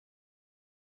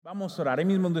Vamos a orar, ahí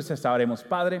mismo donde oremos.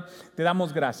 Padre, te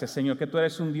damos gracias, Señor, que tú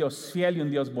eres un Dios fiel y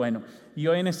un Dios bueno. Y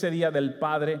hoy en ese día del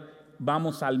Padre,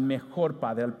 vamos al mejor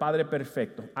Padre, al Padre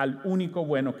perfecto, al único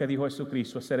bueno que dijo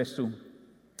Jesucristo, ese eres tú.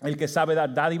 El que sabe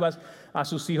dar dádivas a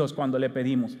sus hijos cuando le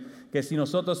pedimos. Que si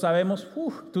nosotros sabemos,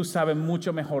 tú sabes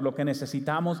mucho mejor lo que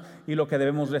necesitamos y lo que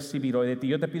debemos recibir hoy de ti.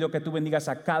 Yo te pido que tú bendigas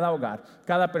a cada hogar,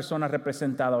 cada persona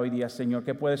representada hoy día, Señor,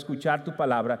 que pueda escuchar tu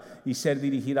palabra y ser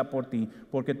dirigida por ti,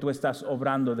 porque tú estás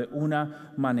obrando de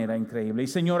una manera increíble. Y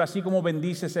Señor, así como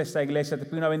bendices esta iglesia, te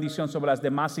pido una bendición sobre las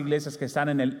demás iglesias que están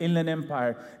en el Inland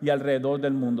Empire y alrededor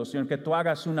del mundo. Señor, que tú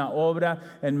hagas una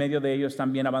obra en medio de ellos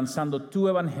también, avanzando tu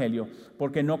evangelio,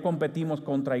 porque no competimos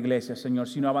contra iglesias, Señor,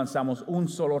 sino avanzamos un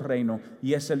solo reino,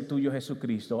 y es el tuyo,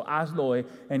 Jesucristo. Hazlo hoy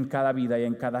en cada vida y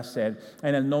en cada ser,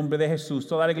 en el nombre de Jesús.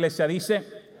 Toda la iglesia dice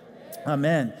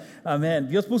amén, amén.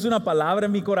 Dios puso una palabra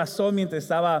en mi corazón mientras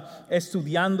estaba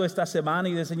estudiando esta semana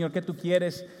y de Señor, ¿qué tú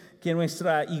quieres que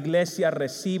nuestra iglesia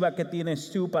reciba? ¿Qué tienes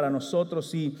tú para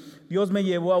nosotros? Y Dios me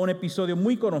llevó a un episodio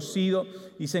muy conocido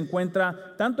y se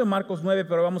encuentra tanto en Marcos 9,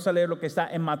 pero vamos a leer lo que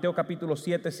está en Mateo capítulo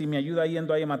 7. Si me ayuda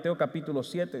yendo ahí en Mateo capítulo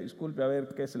 7, disculpe, a ver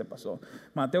qué se le pasó.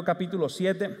 Mateo capítulo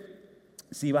 7,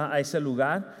 si va a ese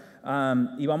lugar,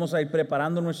 y vamos a ir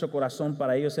preparando nuestro corazón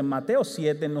para ellos. En Mateo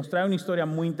 7 nos trae una historia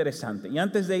muy interesante. Y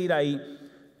antes de ir ahí,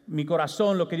 mi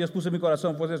corazón, lo que Dios puso en mi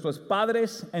corazón fue eso: es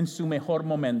padres en su mejor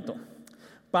momento.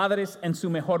 Padres en su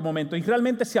mejor momento. Y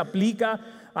realmente se aplica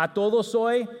a todos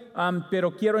hoy,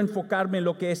 pero quiero enfocarme en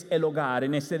lo que es el hogar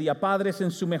en este día. Padres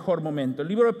en su mejor momento. El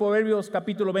libro de Proverbios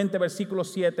capítulo 20 versículo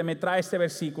 7 me trae este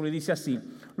versículo y dice así: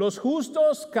 los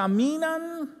justos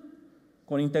caminan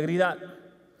con integridad.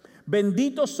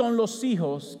 Benditos son los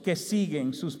hijos que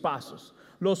siguen sus pasos.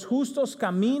 Los justos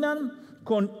caminan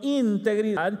con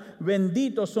integridad.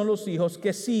 Benditos son los hijos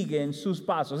que siguen sus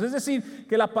pasos. Es decir,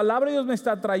 que la palabra de Dios me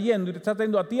está trayendo y te está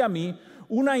trayendo a ti, a mí,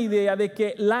 una idea de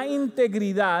que la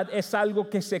integridad es algo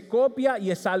que se copia y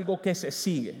es algo que se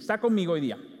sigue. ¿Está conmigo hoy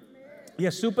día? Y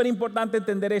es súper importante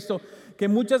entender esto, que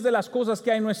muchas de las cosas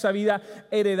que hay en nuestra vida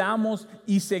heredamos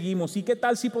y seguimos. ¿Y qué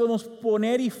tal si podemos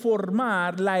poner y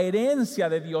formar la herencia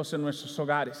de Dios en nuestros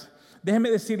hogares?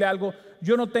 Déjeme decirle algo,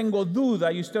 yo no tengo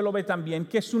duda, y usted lo ve también,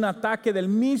 que es un ataque del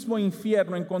mismo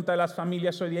infierno en contra de las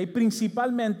familias hoy día, y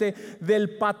principalmente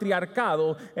del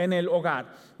patriarcado en el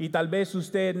hogar. Y tal vez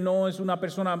usted no es una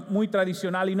persona muy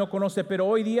tradicional y no conoce, pero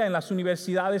hoy día en las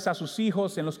universidades a sus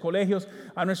hijos, en los colegios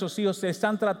a nuestros hijos, se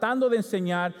están tratando de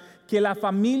enseñar que la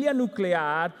familia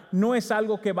nuclear no es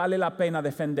algo que vale la pena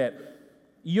defender.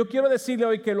 Y yo quiero decirle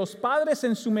hoy que los padres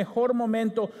en su mejor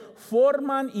momento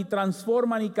forman y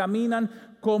transforman y caminan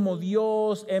como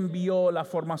Dios envió la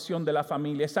formación de la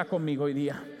familia. Está conmigo hoy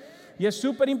día. Y es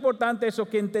súper importante eso,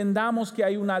 que entendamos que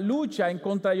hay una lucha en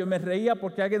contra. Yo me reía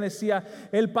porque alguien decía,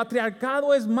 el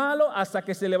patriarcado es malo hasta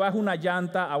que se le baja una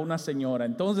llanta a una señora.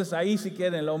 Entonces ahí sí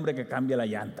quiere el hombre que cambie la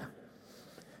llanta.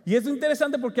 Y es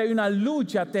interesante porque hay una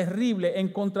lucha terrible en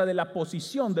contra de la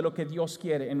posición de lo que Dios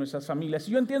quiere en nuestras familias.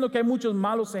 Y yo entiendo que hay muchos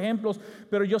malos ejemplos,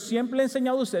 pero yo siempre le he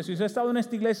enseñado a usted, si usted ha estado en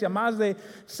esta iglesia más de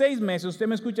 6 meses, usted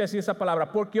me escucha decir esa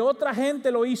palabra: porque otra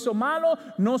gente lo hizo malo,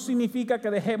 no significa que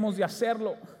dejemos de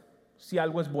hacerlo si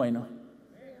algo es bueno.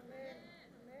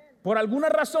 Por alguna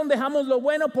razón dejamos lo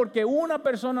bueno porque una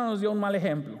persona nos dio un mal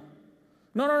ejemplo.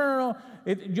 No.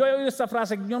 Yo he oído esta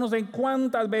frase, yo no sé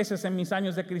cuántas veces en mis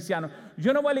años de cristiano.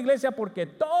 Yo no voy a la iglesia porque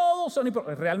todos son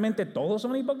hipócritas. ¿Realmente todos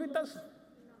son hipócritas?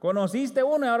 Conociste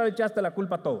uno y ahora le echaste la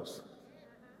culpa a todos.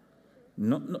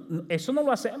 No, eso no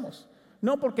lo hacemos.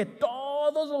 No, porque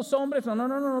todos los hombres,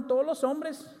 no, todos los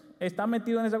hombres están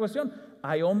metidos en esa cuestión.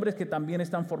 Hay hombres que también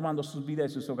están formando sus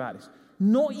vidas y sus hogares.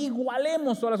 No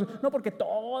igualemos todas las cosas. No, porque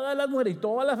todas las mujeres y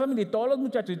toda la familia y todos los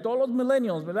muchachos y todos los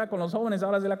millennials, ¿verdad? Con los jóvenes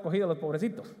ahora se le ha cogido a los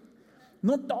pobrecitos.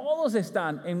 No todos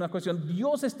están en una cuestión.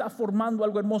 Dios está formando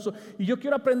algo hermoso. Y yo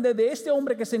quiero aprender de este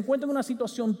hombre que se encuentra en una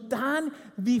situación tan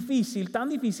difícil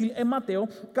en Mateo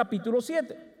capítulo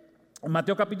 7. En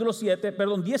Mateo capítulo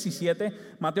 17,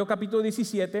 Mateo capítulo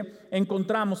 17,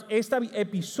 encontramos este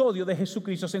episodio de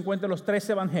Jesucristo. Se encuentra en los 3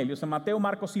 evangelios, en Mateo,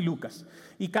 Marcos y Lucas.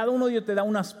 Y cada uno de ellos te da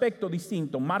un aspecto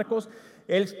distinto. Marcos,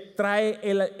 él trae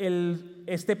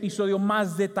este episodio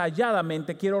más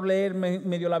detalladamente. Quiero leer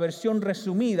medio la versión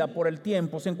resumida por el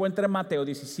tiempo. Se encuentra en Mateo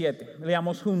 17.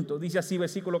 Leamos juntos. Dice así,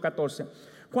 versículo 14.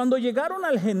 Cuando llegaron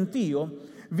al gentío,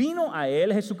 vino a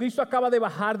él. Jesucristo acaba de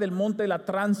bajar del monte de la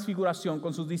transfiguración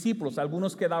con sus discípulos.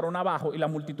 Algunos quedaron abajo y la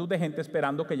multitud de gente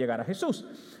esperando que llegara Jesús.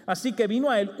 Así que vino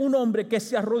a él un hombre que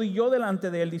se arrodilló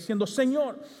delante de él diciendo: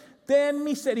 Señor, ten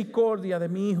misericordia de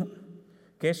mi hijo,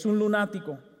 que es un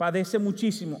lunático, padece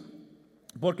muchísimo,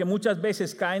 porque muchas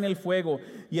veces cae en el fuego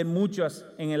y en muchas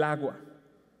en el agua.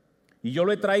 Y yo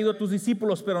lo he traído a tus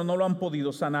discípulos, pero no lo han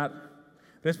podido sanar.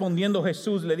 Respondiendo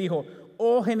Jesús le dijo: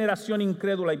 oh generación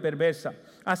incrédula y perversa,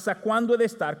 ¿hasta cuándo he de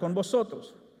estar con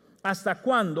vosotros? ¿Hasta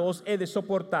cuándo os he de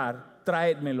soportar?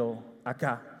 Traédmelo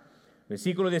acá.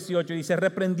 Versículo 18 dice: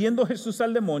 reprendiendo Jesús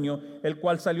al demonio, el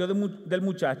cual salió del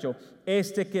muchacho,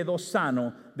 este quedó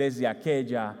sano desde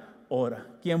aquella hora.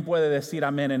 ¿Quién puede decir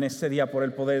amén en este día por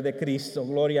el poder de Cristo?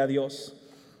 Gloria a Dios.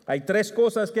 Hay tres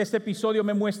cosas que este episodio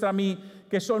me muestra a mí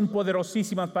que son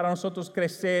poderosísimas para nosotros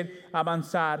crecer,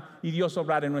 avanzar y Dios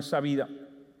obrar en nuestra vida.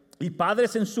 Y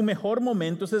padres en su mejor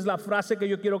momento, esa es la frase que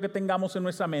yo quiero que tengamos en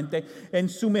nuestra mente, en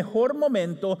su mejor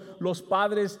momento los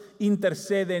padres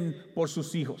interceden por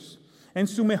sus hijos. En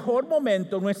su mejor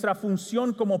momento, nuestra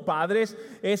función como padres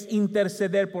es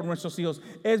interceder por nuestros hijos,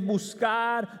 es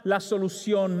buscar la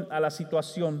solución a la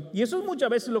situación. Y eso es muchas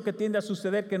veces lo que tiende a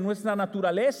suceder, que nuestra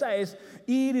naturaleza es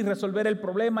ir y resolver el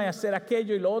problema y hacer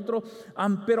aquello y lo otro,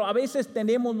 pero a veces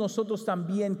tenemos nosotros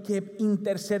también que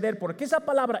interceder. Porque esa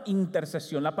palabra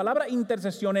intercesión, la palabra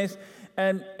intercesión es,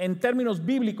 en términos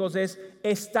bíblicos, es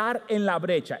estar en la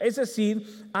brecha. Es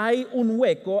decir, hay un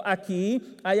hueco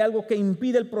aquí, hay algo que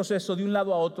impide el proceso de un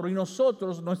lado a otro, y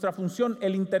nosotros, nuestra función,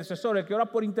 el intercesor, el que ora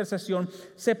por intercesión,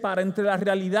 separa entre la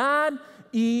realidad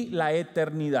y la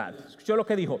eternidad. ¿Escuchó lo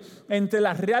que dijo? Entre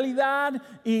la realidad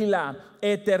y la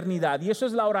eternidad. Y eso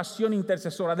es la oración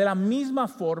intercesora. De la misma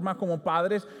forma, como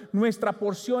padres, nuestra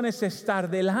porción es estar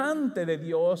delante de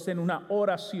Dios en una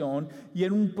oración y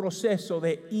en un proceso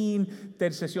de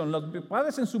intercesión. Los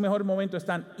padres en su mejor momento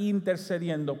están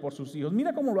intercediendo por sus hijos.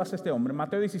 Mira cómo lo hace este hombre.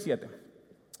 Mateo 17.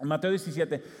 Mateo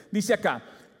 17 dice acá: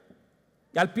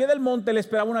 al pie del monte le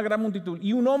esperaba una gran multitud,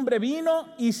 y un hombre vino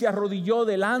y se arrodilló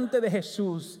delante de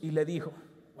Jesús y le dijo,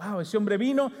 wow, ese hombre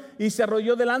vino y se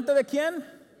arrodilló delante de ¿quién?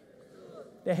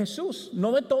 De Jesús,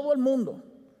 no de todo el mundo,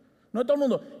 no de todo el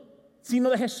mundo,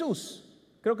 sino de Jesús.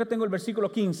 Creo que tengo el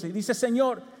versículo 15, y dice: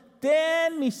 Señor,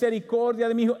 ten misericordia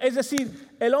de mi hijo. Es decir,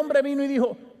 el hombre vino y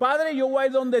dijo: Padre, yo voy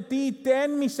donde ti,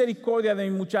 ten misericordia de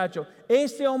mi muchacho.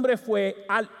 Este hombre fue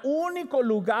al único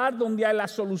lugar donde hay la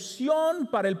solución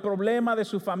para el problema de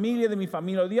su familia y de mi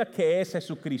familia hoy día, que es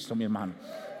Jesucristo, mi hermano.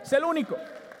 Es el único,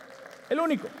 el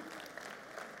único.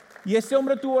 Y este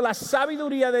hombre tuvo la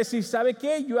sabiduría de decir: ¿sabe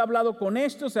qué? Yo he hablado con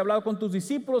estos, he hablado con tus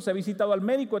discípulos, he visitado al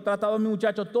médico, he tratado a mi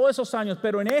muchacho todos esos años,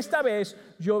 pero en esta vez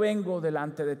yo vengo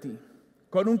delante de ti.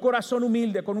 Con un corazón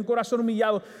humilde, con un corazón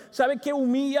humillado. ¿Sabe qué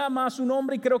humilla más un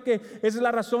hombre? Y creo que esa es la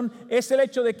razón. Es el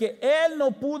hecho de que él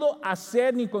no pudo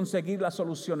hacer ni conseguir la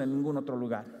solución en ningún otro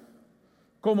lugar.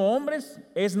 Como hombres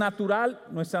es natural,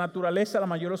 nuestra naturaleza, la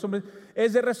mayoría de los hombres,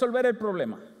 es de resolver el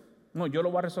problema. No, yo lo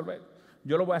voy a resolver,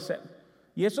 yo lo voy a hacer.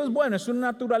 Y eso es bueno, es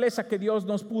una naturaleza que Dios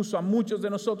nos puso a muchos de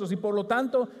nosotros, y por lo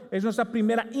tanto es nuestra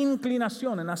primera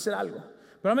inclinación en hacer algo.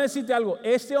 Pero déjame decirte algo,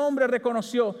 este hombre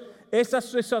reconoció: esa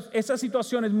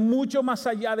situación es mucho más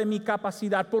allá de mi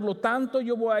capacidad, por lo tanto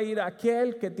yo voy a ir a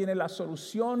aquel que tiene la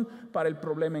solución para el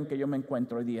problema en que yo me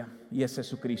encuentro hoy día, y es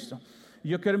Jesucristo. Y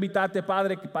yo quiero invitarte,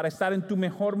 Padre, que para estar en tu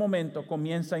mejor momento,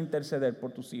 comienza a interceder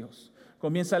por tus hijos.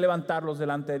 Comienza a levantarlos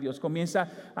delante de Dios, comienza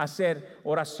a hacer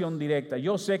oración directa.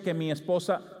 Yo sé que mi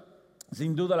esposa,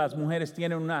 sin duda las mujeres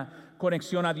tienen una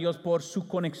conexión a Dios por su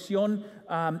conexión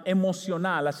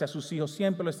emocional hacia sus hijos,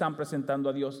 siempre lo están presentando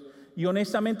a Dios. Y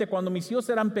honestamente, cuando mis hijos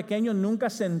eran pequeños, nunca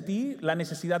sentí la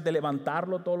necesidad de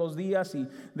levantarlo todos los días y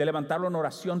de levantarlo en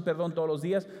oración, todos los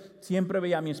días. Siempre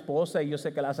veía a mi esposa y yo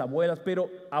sé que las abuelas, pero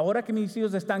ahora que mis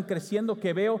hijos están creciendo,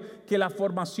 que veo que la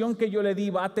formación que yo le di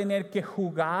va a tener que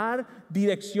jugar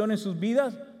dirección en sus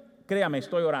vidas, créame,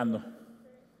 estoy orando.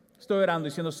 Estoy orando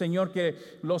diciendo: Señor, que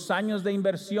los años de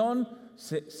inversión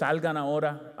salgan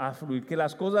ahora a fluir, que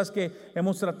las cosas que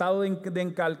hemos tratado de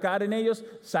encalcar en ellos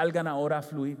salgan ahora a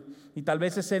fluir. Y tal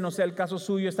vez ese no sea el caso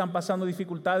suyo, están pasando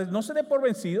dificultades, no se dé por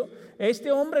vencido.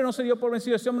 Este hombre no se dio por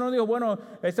vencido, este hombre no dijo: bueno,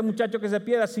 este muchacho que se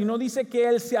pierda, sino dice que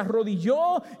él se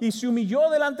arrodilló y se humilló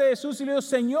delante de Jesús y le dijo: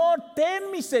 Señor,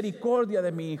 ten misericordia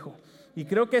de mi hijo. Y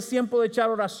creo que es tiempo de echar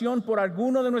oración por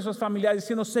alguno de nuestros familiares,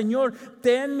 diciendo: Señor,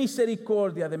 ten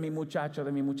misericordia de mi muchacho,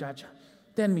 de mi muchacha,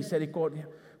 ten misericordia.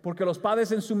 Porque los padres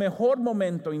en su mejor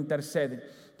momento interceden.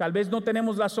 Tal vez no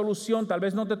tenemos la solución, tal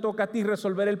vez no te toca a ti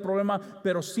resolver el problema,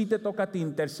 pero sí te toca a ti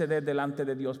interceder delante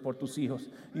de Dios por tus hijos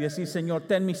y decir: Señor,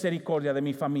 ten misericordia de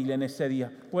mi familia en este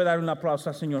día. Puede dar un aplauso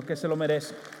al Señor, que se lo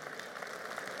merece.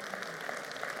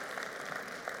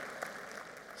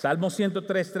 Salmo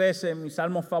 103:13, mi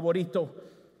salmo favorito,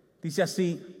 dice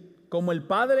así: como el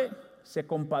padre se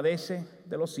compadece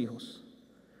de los hijos,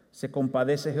 se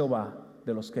compadece Jehová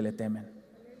de los que le temen.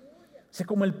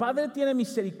 Como el Padre tiene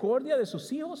misericordia de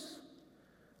sus hijos,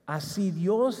 así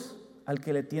Dios al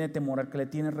que le tiene temor, al que le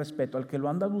tiene respeto, al que lo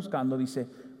anda buscando, dice,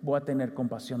 voy a tener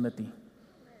compasión de ti.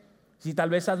 Si tal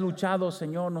vez has luchado,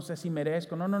 Señor, no sé si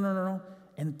merezco. No.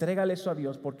 Entrégale eso a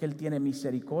Dios, porque Él tiene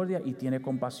misericordia y tiene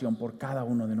compasión por cada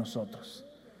uno de nosotros.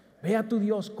 Ve a tu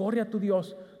Dios, corre a tu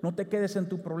Dios. No te quedes en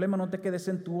tu problema, no te quedes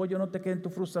en tu hoyo, no te quedes en tu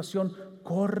frustración.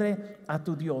 Corre a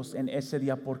tu Dios en ese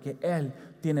día, porque Él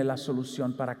tiene la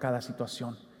solución para cada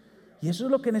situación. Y eso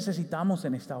es lo que necesitamos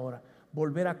en esta hora.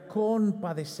 Volver a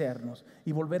compadecernos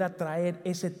y volver a traer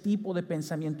ese tipo de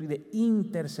pensamiento y de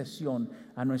intercesión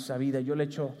a nuestra vida. Yo le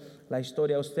echo la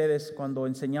historia a ustedes cuando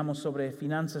enseñamos sobre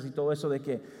finanzas y todo eso, de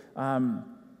que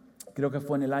creo que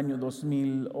fue en el año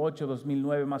 2008,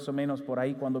 2009 más o menos, por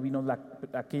ahí cuando vino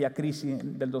aquella crisis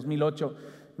del 2008,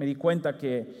 me di cuenta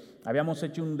que habíamos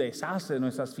hecho un desastre de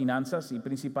nuestras finanzas, y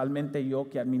principalmente yo,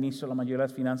 que administro la mayoría de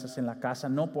las finanzas en la casa,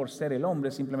 no por ser el hombre,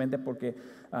 simplemente porque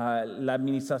la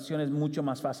administración es mucho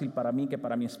más fácil para mí que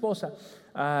para mi esposa,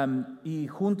 y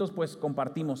juntos pues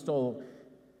compartimos todo.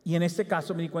 Y en este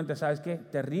caso me di cuenta, ¿sabes qué?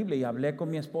 Terrible. Y hablé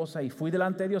con mi esposa y fui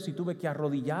delante de Dios y tuve que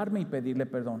arrodillarme y pedirle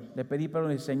perdón. Le pedí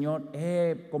perdón y dije, Señor,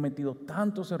 he cometido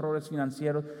tantos errores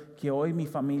financieros que hoy mi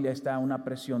familia está en una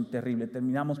presión terrible.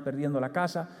 Terminamos perdiendo la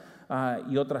casa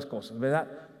y otras cosas, ¿verdad?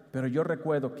 Pero yo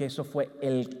recuerdo que eso fue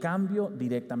el cambio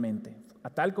directamente. A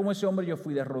tal como ese hombre, yo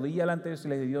fui de rodilla delante de Dios y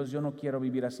le dije, Dios, yo no quiero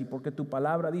vivir así, porque tu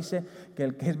palabra dice que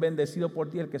el que es bendecido por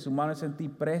ti, el que su mano es en ti,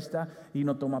 presta y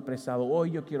no toma prestado.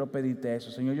 Hoy yo quiero pedirte eso,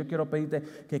 Señor. Yo quiero pedirte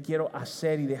que quiero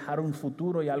hacer y dejar un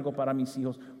futuro y algo para mis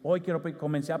hijos. Hoy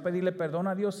comencé a pedirle perdón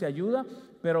a Dios y ayuda,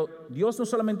 pero Dios no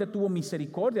solamente tuvo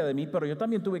misericordia de mí, pero yo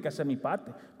también tuve que hacer mi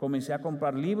parte. Comencé a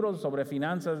comprar libros sobre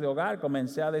finanzas de hogar,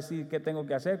 comencé a decir qué tengo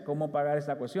que hacer, cómo pagar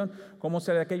esta cuestión, cómo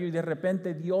hacer aquello, y de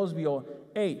repente Dios vio,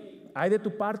 hey, hay de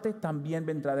tu parte, también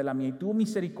vendrá de la mía, y tuvo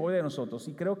misericordia de nosotros.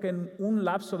 Y creo que en un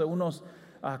lapso de unos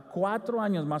 4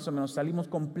 años más o menos salimos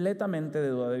completamente de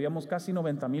deuda. Debíamos casi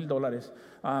 $90,000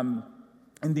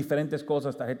 en diferentes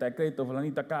cosas, tarjeta de crédito,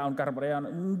 fulanita acá, un carro por allá,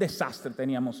 un desastre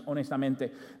teníamos,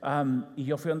 honestamente. Y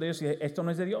yo fui donde Dios y dije, esto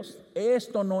no es de Dios,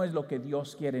 esto no es lo que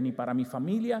Dios quiere, ni para mi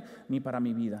familia, ni para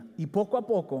mi vida. Y poco a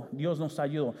poco Dios nos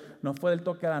ayudó. No fue del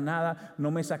toque a la nada,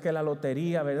 no me saqué la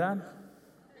lotería, ¿verdad?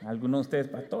 Algunos de ustedes,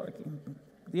 pastor,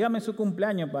 dígame su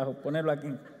cumpleaños para ponerlo aquí.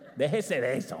 Déjese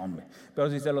de eso, hombre. Pero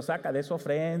si se lo saca de su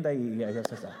ofrenda y ya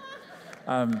se sabe.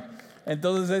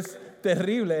 Entonces es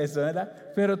terrible eso, ¿verdad?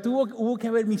 Pero hubo que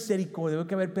haber misericordia, hubo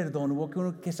que haber perdón, hubo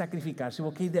que sacrificarse,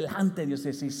 hubo que ir delante de Dios y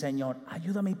decir, Señor,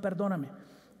 ayúdame y perdóname,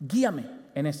 guíame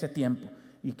en este tiempo.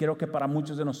 Y creo que para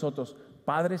muchos de nosotros,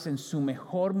 padres en su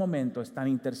mejor momento están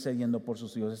intercediendo por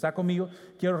sus hijos. ¿Está conmigo?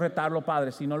 Quiero retarlo,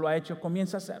 padre. Si no lo ha hecho,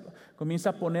 comienza a hacerlo.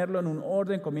 Comienza a ponerlo en un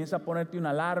orden, comienza a ponerte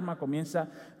una alarma, comienza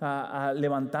a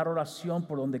levantar oración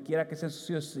por donde quiera que sean sus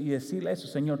hijos y decirle eso,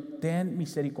 Señor, ten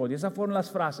misericordia. Esas fueron las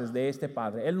frases de este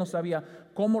padre. Él no sabía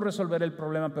cómo resolver el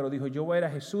problema, pero dijo, yo voy a ir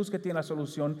a Jesús que tiene la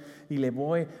solución y le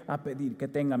voy a pedir que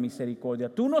tenga misericordia.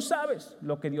 Tú no sabes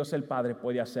lo que Dios el Padre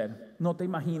puede hacer. No te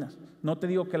imaginas. No te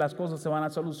digo que las cosas se van a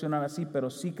solucionar así, pero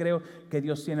sí creo que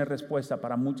Dios tiene respuesta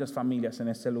para muchas familias en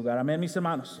este lugar. Amén, mis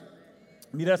hermanos.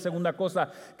 Mira la segunda cosa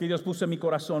que Dios puso en mi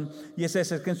corazón, y es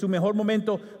esa, es que en su mejor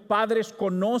momento padres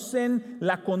conocen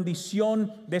la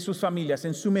condición de sus familias.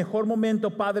 En su mejor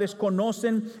momento padres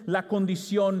conocen la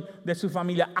condición de su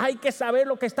familia. Hay que saber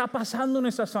lo que está pasando en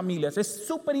nuestras familias. Es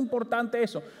súper importante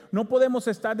eso. No podemos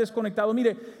estar desconectados.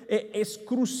 Mire, es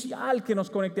crucial que nos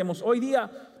conectemos. Hoy día,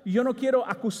 yo no quiero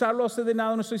acusarlo a usted de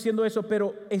nada, no estoy diciendo eso,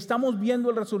 pero estamos viendo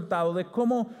el resultado de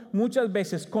cómo muchas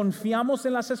veces confiamos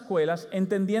en las escuelas,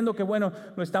 entendiendo que, bueno,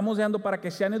 lo estamos dejando para que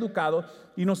sean educados,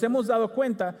 y nos hemos dado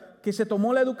cuenta que se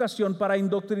tomó la educación para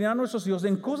indoctrinar a nuestros hijos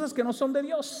en cosas que no son de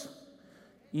Dios.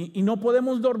 Y no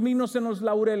podemos dormirnos en los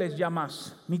laureles ya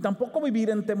más, ni tampoco vivir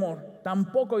en temor,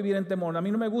 A mí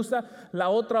no me gusta la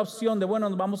otra opción de, bueno,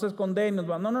 nos vamos a esconder, no,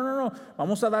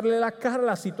 vamos a darle la cara a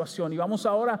la situación y vamos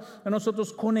ahora a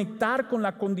nosotros conectar con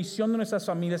la condición de nuestras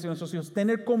familias y nuestros hijos,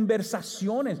 tener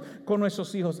conversaciones con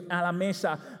nuestros hijos a la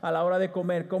mesa, a la hora de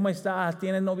comer. ¿Cómo estás?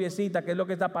 ¿Tienes noviecita? ¿Qué es lo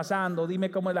que está pasando?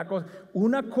 Dime cómo es la cosa.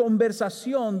 Una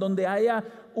conversación donde haya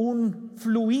un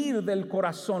fluir del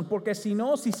corazón, porque si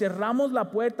no, si cerramos la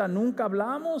puerta, nunca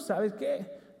hablamos, ¿sabes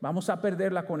qué? Vamos a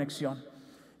perder la conexión.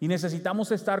 Y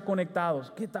necesitamos estar conectados.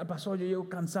 ¿Qué tal pasó? Yo llego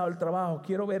cansado del trabajo,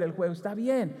 quiero ver el juego. Está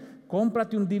bien,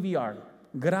 cómprate un DVR,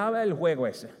 graba el juego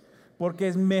ese, porque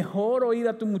es mejor oír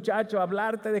a tu muchacho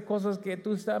hablarte de cosas que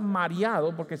tú estás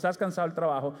mareado porque estás cansado del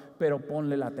trabajo, pero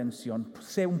ponle la atención.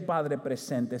 Sé un padre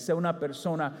presente, sé una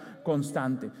persona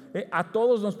constante. A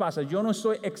todos nos pasa. Yo no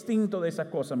soy extinto de esa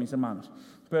cosa, mis hermanos.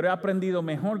 pero he aprendido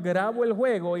mejor grabo el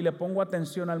juego y le pongo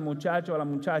atención al muchacho o a la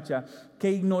muchacha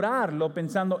que ignorarlo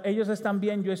pensando ellos están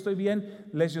bien, yo estoy bien,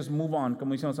 let's just move on,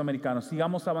 como dicen los americanos,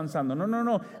 sigamos avanzando.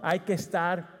 No, hay que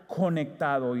estar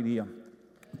conectado hoy día,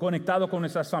 conectado con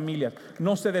nuestras familias.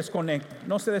 No se desconecte.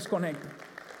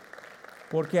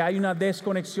 Porque hay una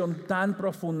desconexión tan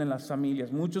profunda en las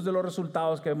familias. Muchos de los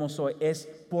resultados que vemos hoy es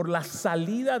por la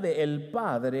salida del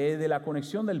padre, de la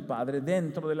conexión del padre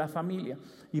dentro de la familia.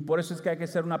 Y por eso es que hay que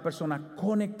ser una persona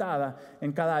conectada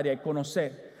en cada área y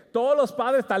conocer. Todos los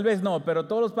padres, tal vez no, pero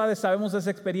todos los padres sabemos esa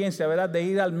experiencia, ¿verdad? De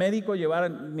ir al médico,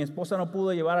 mi esposa no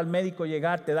pudo llevar al médico,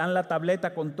 llegar, te dan la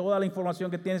tableta con toda la información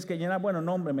que tienes que llenar. Bueno,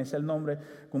 nombre, me sé el nombre,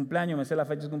 cumpleaños, me sé la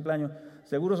fecha de cumpleaños,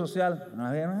 seguro social,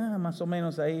 a ver, más o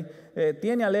menos ahí.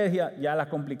 ¿Tiene alergia? Ya la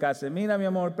complicaste. Mira, mi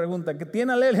amor, pregunta, ¿que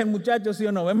tiene alergia el muchacho, sí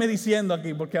o no? Venme diciendo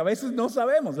aquí, porque a veces no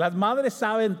sabemos. Las madres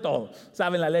saben todo,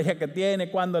 saben la alergia que tiene,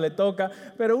 cuándo le toca,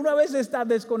 pero uno a veces está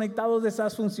desconectado de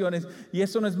esas funciones y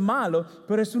eso no es malo,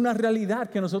 pero es una realidad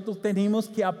que nosotros tenemos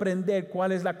que aprender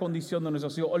cuál es la condición de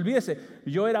nuestros hijos. Olvídese,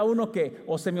 yo era uno que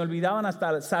o se me olvidaban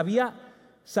hasta, sabía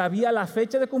la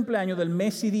fecha de cumpleaños del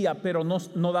mes y día, pero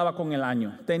no daba con el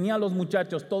año. Tenía a los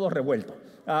muchachos todos revueltos.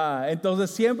 Entonces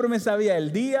siempre me sabía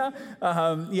el día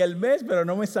y el mes, pero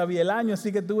no me sabía el año.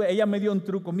 Así que ella me dio un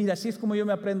truco. Mira, así es como yo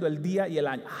me aprendo el día y el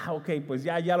año. Ok, pues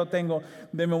ya lo tengo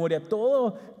de memoria.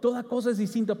 Toda cosa es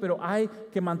distinta, pero hay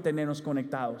que mantenernos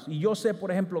conectados. Y yo sé,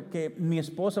 por ejemplo, que mi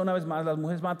esposa, una vez más, las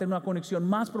mujeres van a tener una conexión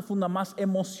más profunda, más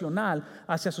emocional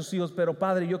hacia sus hijos. Pero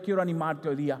Padre, yo quiero animarte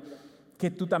hoy día que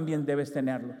tú también debes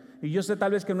tenerlo. Y yo sé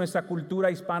tal vez que en nuestra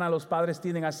cultura hispana los padres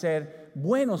tienden a ser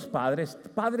buenos padres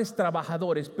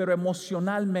trabajadores, pero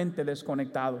emocionalmente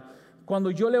desconectados. Cuando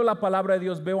yo leo la palabra de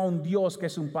Dios, veo a un Dios que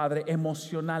es un padre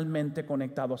emocionalmente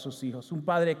conectado a sus hijos. Un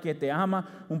padre que te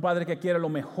ama, un padre que quiere lo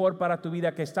mejor para tu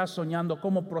vida, que está soñando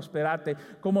cómo prosperarte,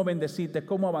 cómo bendecirte,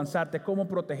 cómo avanzarte, cómo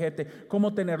protegerte,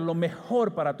 cómo tener lo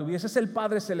mejor para tu vida. Ese es el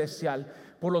Padre Celestial.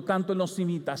 Por lo tanto, Él nos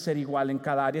invita a ser igual en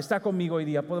cada área. Está conmigo hoy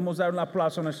día. Podemos dar un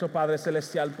aplauso a nuestro Padre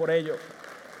Celestial por ello.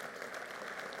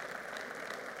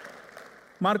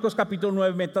 Marcos capítulo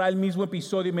 9 me trae el mismo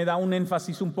episodio y me da un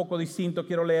énfasis un poco distinto.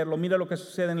 Quiero leerlo. Mira lo que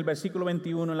sucede en el versículo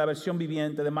 21 en la versión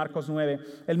viviente de Marcos 9.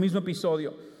 El mismo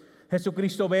episodio.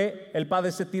 Jesucristo ve, el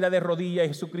Padre se tira de rodillas y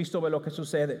Jesucristo ve lo que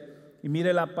sucede. Y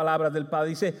mire la palabra del Padre.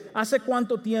 Dice, ¿hace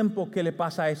cuánto tiempo que le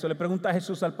pasa eso? Le pregunta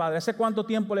Jesús al Padre. ¿Hace cuánto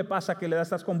tiempo le pasa que le da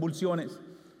estas convulsiones?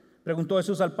 Preguntó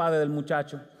Jesús al padre del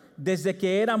muchacho. Desde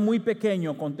que era muy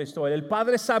pequeño, contestó él. El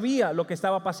padre sabía lo que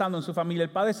estaba pasando en su familia. El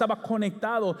padre estaba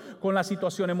conectado con la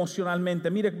situación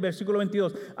emocionalmente. Mire, versículo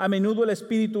 22. A menudo el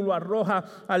espíritu lo arroja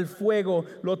al fuego,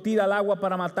 lo tira al agua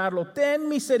para matarlo. Ten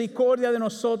misericordia de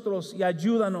nosotros y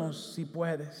ayúdanos si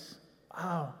puedes.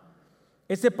 Wow.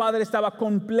 Ese padre estaba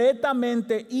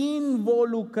completamente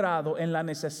involucrado en la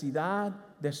necesidad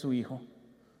de su hijo.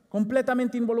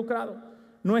 Completamente involucrado.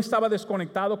 No estaba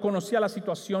desconectado, conocía la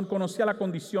situación, conocía la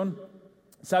condición,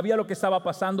 sabía lo que estaba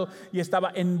pasando y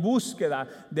estaba en búsqueda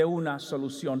de una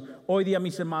solución. Hoy día,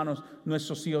 mis hermanos,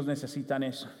 nuestros hijos necesitan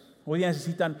eso. Hoy día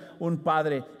necesitan un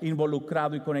padre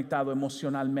involucrado y conectado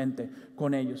emocionalmente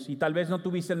con ellos. Y tal vez no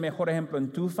tuviste el mejor ejemplo en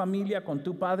tu familia, con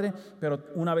tu padre, pero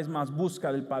una vez más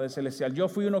busca del Padre Celestial. Yo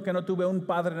fui uno que no tuve un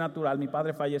padre natural. Mi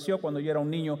padre falleció cuando yo era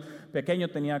un niño pequeño,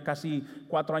 tenía casi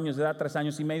 4 años de edad, 3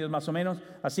 años y medio más o menos.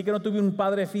 Así que no tuve un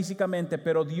padre físicamente,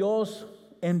 pero Dios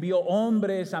envió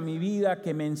hombres a mi vida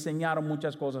que me enseñaron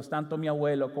muchas cosas, tanto mi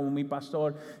abuelo como mi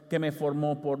pastor que me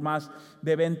formó por más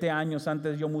de 20 años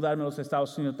antes de yo mudarme a los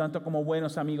Estados Unidos, tanto como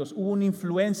buenos amigos. Hubo una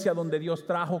influencia donde Dios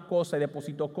trajo cosas y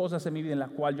depositó cosas en mi vida en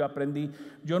las cuales yo aprendí.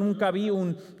 Yo nunca vi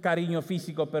un cariño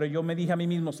físico, pero yo me dije a mí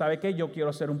mismo, ¿sabe qué? Yo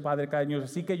quiero ser un padre cariñoso,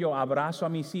 así que yo abrazo a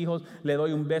mis hijos, le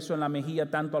doy un beso en la mejilla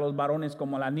tanto a los varones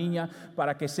como a la niña,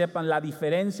 para que sepan la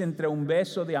diferencia entre un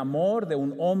beso de amor de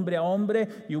un hombre a hombre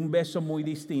y un beso muy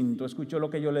distinto. ¿Escuchó lo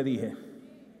que yo le dije?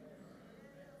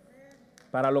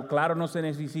 Para lo claro no se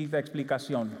necesita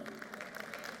explicación.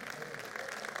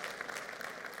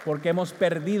 Porque hemos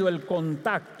perdido el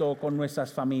contacto con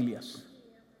nuestras familias.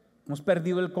 Hemos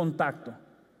perdido el contacto.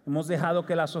 Hemos dejado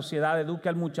que la sociedad eduque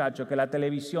al muchacho, que la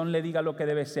televisión le diga lo que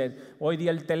debe ser. Hoy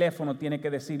día el teléfono tiene que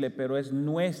decirle, pero es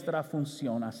nuestra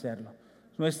función hacerlo.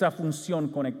 Es nuestra función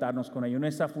conectarnos con ellos,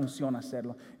 nuestra función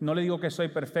hacerlo. No le digo que soy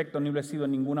perfecto, ni lo he sido de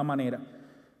ninguna manera.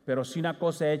 Pero si una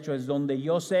cosa he hecho es donde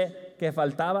yo sé que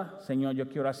faltaba, Señor, yo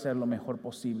quiero hacer lo mejor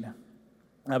posible.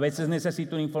 A veces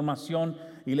necesito una información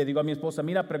y le digo a mi esposa,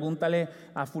 mira, pregúntale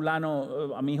a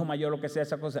fulano, a mi hijo mayor, lo que sea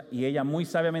esa cosa. Y ella muy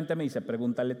sabiamente me dice,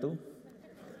 pregúntale tú.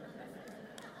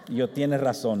 Y yo, tienes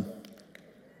razón.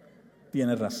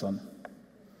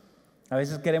 A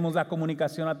veces queremos la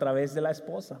comunicación a través de la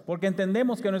esposa, porque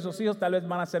entendemos que nuestros hijos tal vez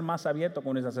van a ser más abiertos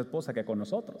con esas esposas que con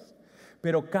nosotros.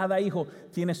 Pero cada hijo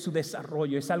tiene su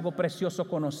desarrollo. Es algo precioso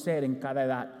conocer en cada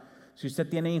edad. Si usted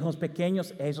tiene hijos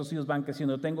pequeños, esos hijos van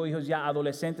creciendo. Yo tengo hijos ya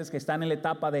adolescentes que están en la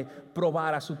etapa de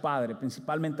probar a su padre,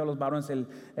 principalmente a los varones.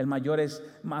 El mayor es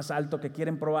más alto, que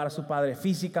quieren probar a su padre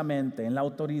físicamente, en la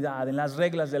autoridad, en las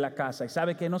reglas de la casa. Y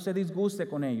sabe que no se disguste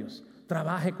con ellos,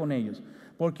 trabaje con ellos.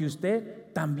 Porque usted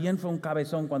también fue un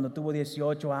cabezón cuando tuvo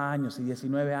 18 años y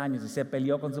 19 años y se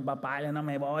peleó con su papá. Yo no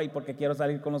me voy porque quiero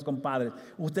salir con los compadres.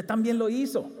 Usted también lo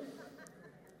hizo.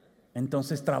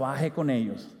 Entonces trabaje con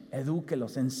ellos,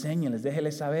 edúquelos, enséñeles,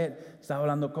 déjeles saber. Estaba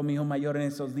hablando con mi hijo mayor en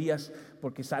esos días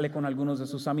porque sale con algunos de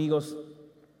sus amigos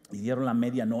y dieron la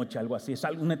medianoche, algo así. Es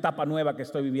una etapa nueva que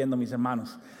estoy viviendo, mis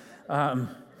hermanos.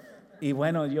 Y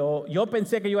bueno, yo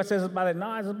pensé que yo iba a ser esos padres.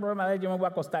 No, eso es problema de él, yo me voy a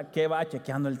acostar. ¿Qué va?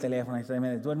 Chequeando el teléfono. Y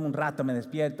me duermo un rato, me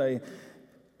despierto. Y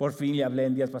por fin le hablé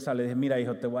en días pasados. Le dije, mira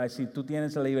hijo, te voy a decir, tú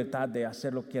tienes la libertad de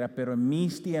hacer lo que quieras, pero en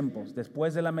mis tiempos,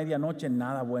 después de la medianoche,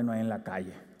 nada bueno hay en la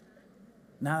calle.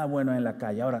 Nada bueno hay en la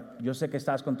calle. Ahora, yo sé que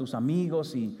estás con tus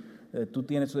amigos y tú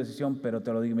tienes tu decisión, pero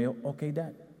te lo digo. Me dijo, ok,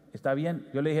 dad, está bien.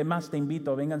 Yo le dije, más te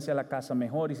invito, vénganse a la casa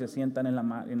mejor y se sientan en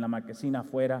la marquesina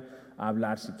afuera a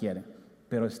hablar si quieren,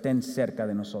 pero estén cerca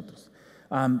de nosotros.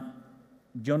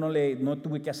 Yo no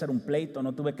tuve que hacer un pleito,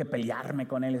 no tuve que pelearme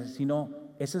con él, sino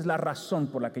esa es la razón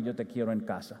por la que yo te quiero en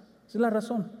casa. Esa es la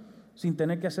razón, sin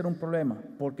tener que hacer un problema,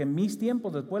 porque en mis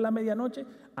tiempos, después de la medianoche,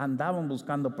 andaban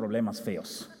buscando problemas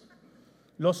feos.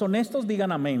 Los honestos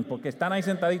digan amén, porque están ahí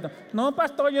sentaditos. No,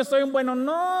 pastor, yo soy un bueno.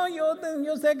 No,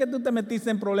 yo sé que tú te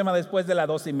metiste en problemas después de las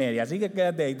 2:30, así que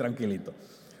quédate ahí tranquilito.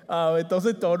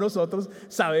 Entonces todos nosotros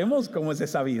sabemos cómo es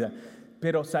esa vida.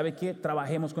 Pero ¿sabe qué?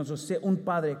 Trabajemos con eso. Sé un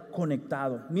padre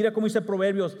conectado. Mira cómo dice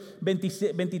Proverbios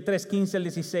 23, 15 al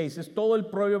 16. Es todo el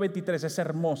Proverbio 23. Es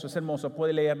hermoso, es hermoso.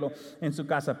 Puede leerlo en su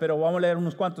casa. Pero vamos a leer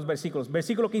unos cuantos versículos.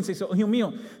 Versículo 15 dice, hijo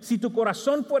mío, si tu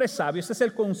corazón fuere sabio, este es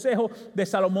el consejo de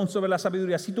Salomón sobre la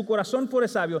sabiduría. Si tu corazón fuere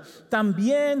sabio,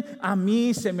 también a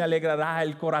mí se me alegrará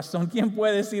el corazón. ¿Quién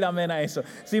puede decir amén a eso?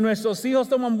 Si nuestros hijos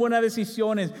toman buenas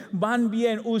decisiones, van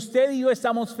bien, usted y yo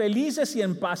estamos felices y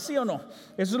en paz, ¿sí o no?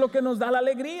 Eso es lo que nos da la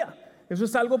alegría. Eso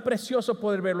es algo precioso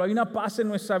poder verlo. Hay una paz en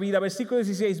nuestra vida. Versículo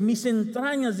 16, mis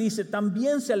entrañas, dice,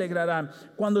 también se alegrarán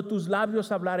cuando tus labios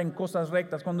hablaren cosas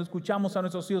rectas, cuando escuchamos a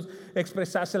nuestros hijos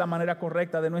expresarse de la manera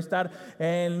correcta, de no estar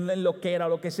en lo que era o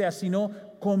lo que sea, sino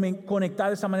conectar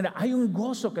de esa manera. Hay un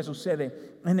gozo que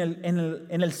sucede en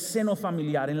el seno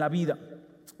familiar, en la vida.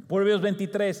 Proverbios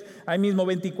 23, ahí mismo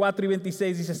 24 y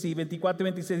 26 dice así, 24 y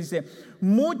 26 dice,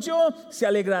 mucho se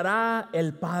alegrará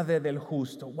el Padre del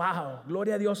justo. Wow,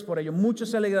 gloria a Dios por ello. Mucho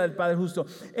se alegrará el Padre del justo.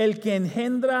 El que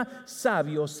engendra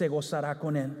sabio se gozará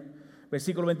con él.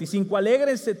 Versículo 25,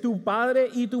 alégrese tu padre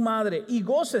y tu madre y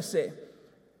gócese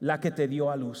la que te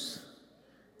dio a luz.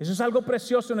 Eso es algo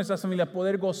precioso en nuestra familia,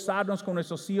 poder gozarnos con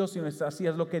nuestros hijos y nuestras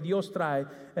hijas, lo que Dios trae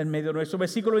en medio de nuestro.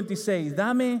 Versículo 26,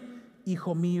 dame,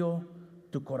 hijo mío,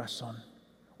 tu corazón.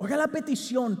 Oiga la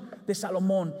petición de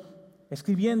Salomón,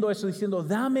 escribiendo eso, diciendo,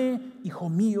 dame, hijo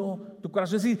mío, tu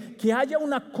corazón. Es decir, que haya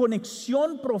una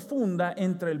conexión profunda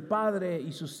entre el padre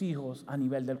y sus hijos a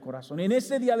nivel del corazón. Y en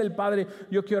este día del padre,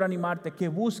 yo quiero animarte que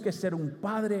busques ser un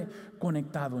padre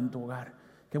conectado en tu hogar,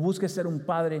 que busques ser un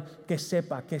padre que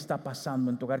sepa qué está pasando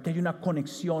en tu hogar, que hay una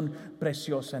conexión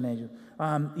preciosa en ello.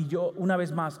 Y yo una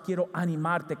vez más quiero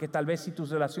animarte que tal vez si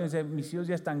tus relaciones de mis hijos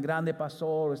ya están grandes,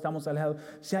 pastor, o estamos alejados,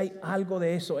 si hay algo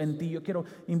de eso en ti, yo quiero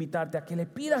invitarte a que le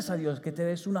pidas a Dios que te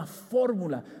des una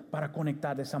fórmula para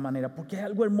conectar de esa manera, porque hay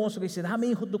algo hermoso que dice, dame,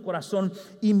 hijo, tu corazón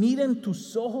y miren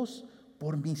tus ojos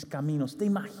por mis caminos. ¿Te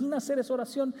imaginas hacer esa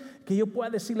oración? Que yo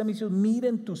pueda decirle a mis hijos,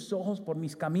 miren tus ojos por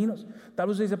mis caminos. Tal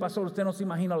vez usted dice, pastor, usted no se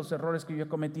imagina los errores que yo he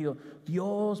cometido.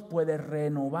 Dios puede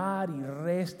renovar y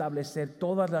restablecer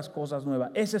todas las cosas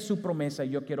nuevas. Esa es su promesa y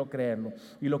yo quiero creerlo.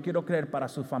 Y lo quiero creer para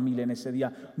su familia en ese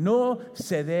día. No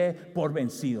se dé por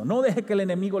vencido. No deje que el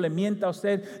enemigo le mienta a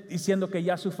usted diciendo que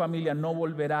ya su familia no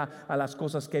volverá a las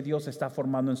cosas que Dios está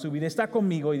formando en su vida. Está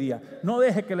conmigo hoy día. No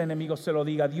deje que el enemigo se lo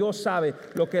diga. Dios sabe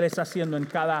lo que Él está haciendo en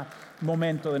cada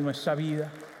momento de nuestra vida.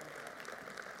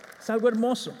 Es algo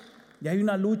hermoso. Y hay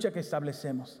una lucha que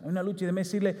establecemos. Hay una lucha, y déjeme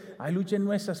decirle, hay lucha en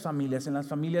nuestras familias. En las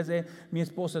familias de mi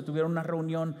esposa tuvieron una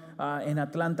reunión en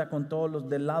Atlanta con todos los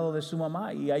del lado de su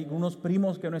mamá. Y hay unos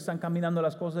primos que no están caminando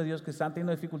las cosas de Dios, que están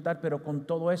teniendo dificultad. Pero con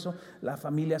todo eso, la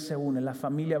familia se une, la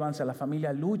familia avanza, la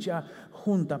familia lucha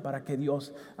junta para que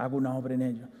Dios haga una obra en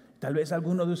ello. Tal vez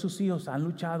algunos de sus hijos han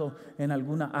luchado en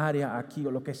alguna área aquí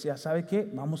o lo que sea. ¿Sabe qué?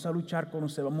 Vamos a luchar con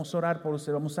usted, vamos a orar por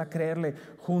usted, vamos a creerle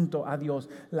junto a Dios.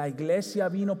 La iglesia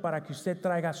vino para que usted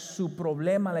traiga su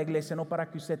problema a la iglesia, no para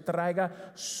que usted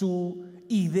traiga su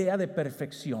idea de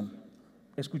perfección.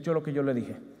 ¿Escuchó lo que yo le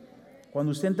dije?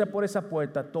 Cuando usted entra por esa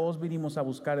puerta, todos vinimos a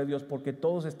buscar a Dios porque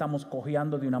todos estamos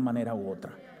cojeando de una manera u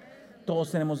otra.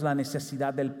 Todos tenemos la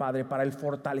necesidad del Padre para el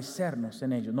fortalecernos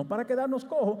en ellos, no para quedarnos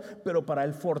cojos, pero para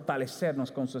el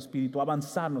fortalecernos con su espíritu,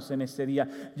 avanzarnos en este día,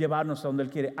 llevarnos a donde Él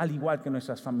quiere, al igual que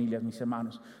nuestras familias, mis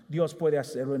hermanos. Dios puede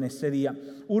hacerlo en este día.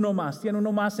 Uno más, ¿tiene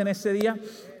uno más en este día?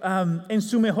 En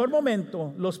su mejor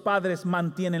momento, los padres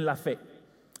mantienen la fe.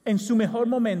 En su mejor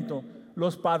momento,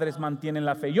 los padres mantienen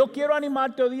la fe. Yo quiero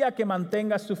animarte hoy día a que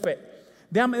mantengas tu fe.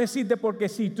 Déjame decirte, porque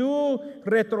si tú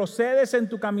retrocedes en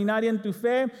tu caminar y en tu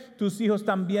fe, tus hijos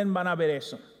también van a ver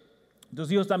eso. Tus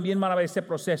hijos también van a ver ese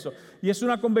proceso. Y es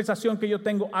una conversación que yo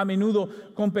tengo a menudo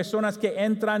con personas que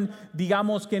entran,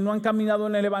 digamos, que no han caminado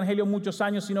en el evangelio muchos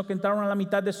años, sino que entraron a la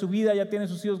mitad de su vida, ya tienen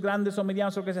sus hijos grandes o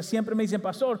medianos o lo que sea. Siempre me dicen: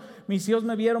 pastor, mis hijos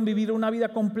me vieron vivir una vida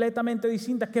completamente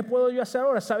distinta. ¿Qué puedo yo hacer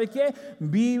ahora? ¿Sabe qué?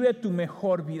 Vive tu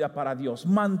mejor vida para Dios.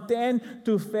 Mantén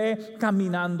tu fe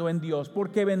caminando en Dios,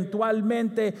 porque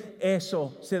eventualmente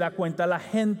eso se da cuenta. La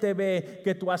gente ve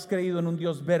que tú has creído en un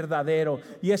Dios verdadero,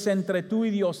 y es entre tú y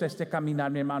Dios este caminar,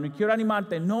 mi hermano. Y quiero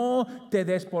animarte: no te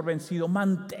des por vencido.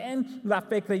 Mantén la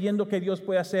fe creyendo que Dios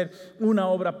puede hacer una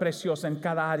obra preciosa en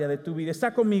cada área de tu vida.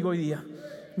 Está conmigo hoy día.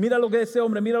 Mira lo que este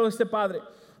hombre, mira lo que este padre.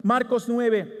 Marcos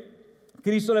 9,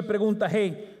 Cristo le pregunta: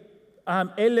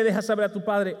 él le deja saber a tu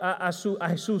padre, a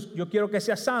Jesús: yo quiero que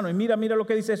sea sano. Y mira lo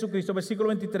que dice Jesucristo, versículo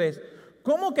 23.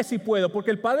 ¿Cómo que si puedo?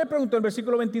 Porque el padre preguntó en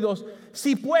versículo 22: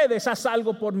 si puedes, haz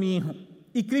algo por mi hijo.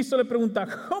 Y Cristo le pregunta: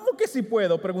 ¿cómo que si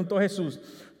puedo? Preguntó Jesús.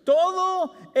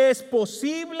 Todo es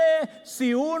posible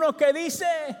si uno, que dice,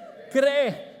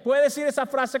 cree. Puede decir esa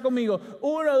frase conmigo: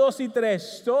 1, 2 y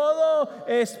 3. Todo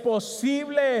es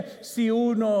posible si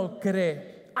uno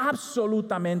cree.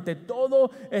 Absolutamente todo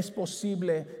es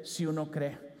posible si uno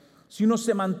cree, si uno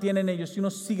se mantiene en ello, si uno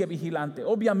sigue vigilante.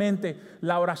 Obviamente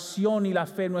la oración y la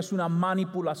fe no es una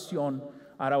manipulación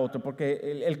a otro,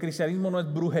 porque el cristianismo no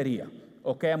es brujería.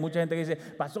 Ok, hay mucha gente que dice: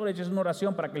 pastor, es una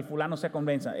oración para que el fulano se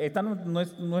convenza. Esta no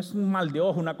es un mal de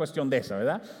ojo, una cuestión de esa,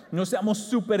 ¿verdad? No seamos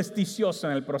supersticiosos en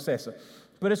el proceso,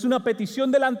 pero es una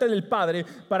petición delante del Padre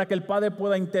para que el Padre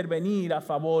pueda intervenir a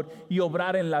favor y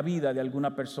obrar en la vida de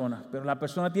alguna persona. Pero la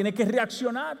persona tiene que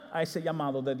reaccionar a ese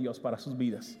llamado de Dios para sus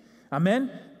vidas.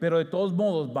 Amén. Pero de todos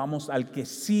modos, vamos al que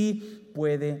sí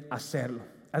puede hacerlo.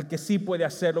 Al que sí puede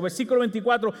hacerlo. Versículo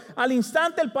 24. Al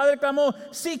instante el padre clamó: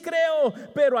 sí creo,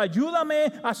 pero ayúdame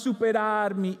a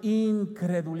superar mi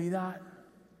incredulidad.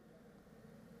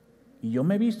 Y yo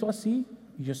me he visto así,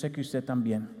 y yo sé que usted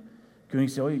también, que uno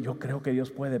dice: oye, yo creo que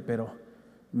Dios puede, pero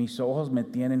mis ojos me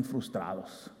tienen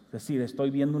frustrados. Es decir, estoy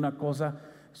viendo una cosa,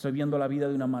 estoy viendo la vida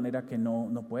de una manera que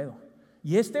no puedo.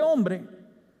 Y este hombre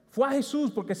fue a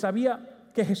Jesús porque sabía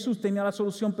que Jesús tenía la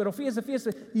solución. Pero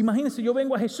fíjese, imagínense, yo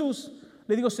vengo a Jesús,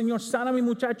 le digo: Señor, sana a mi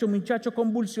muchacho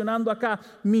convulsionando acá,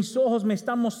 mis ojos me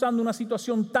están mostrando una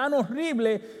situación tan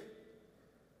horrible,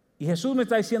 y Jesús me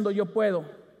está diciendo: yo puedo.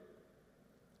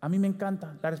 A mí me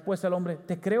encanta la respuesta del hombre: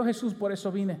 te creo, Jesús, por eso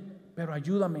vine, pero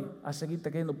ayúdame a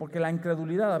seguirte creyendo, porque la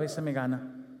incredulidad a veces me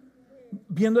gana.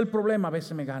 Viendo el problema a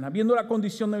veces me gana, viendo la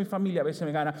condición de mi familia a veces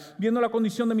me gana, viendo la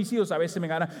condición de mis hijos a veces me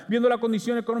gana, viendo la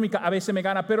condición económica a veces me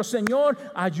gana. Pero Señor,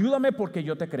 ayúdame porque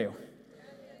yo te creo.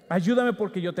 Ayúdame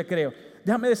porque yo te creo.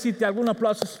 Déjame decirte algún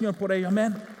aplauso, Señor, por ello.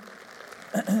 Amén.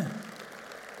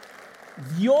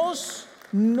 Dios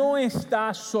no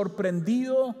está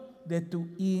sorprendido de tu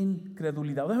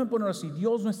incredulidad. Déjame ponerlo así: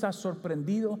 Dios no está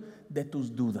sorprendido de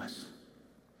tus dudas.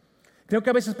 Creo que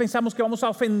a veces pensamos que vamos a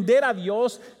ofender a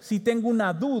Dios si tengo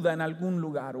una duda en algún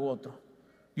lugar u otro.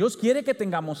 Dios quiere que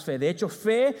tengamos fe. De hecho,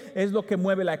 fe es lo que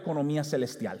mueve la economía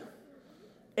celestial.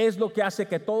 Es lo que hace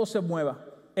que todo se mueva.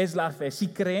 Es la fe. Si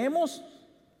creemos,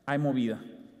 hay movida.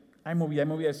 Hay movida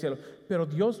del cielo. Pero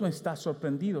Dios no está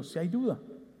sorprendido si hay duda.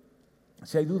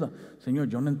 Si hay duda: Señor,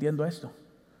 yo no entiendo esto.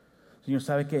 Señor,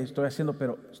 sabe que estoy haciendo,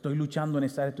 pero estoy luchando en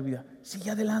esta área de tu vida.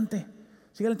 Sigue adelante.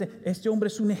 Este hombre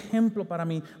es un ejemplo para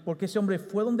mí, porque ese hombre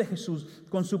fue donde Jesús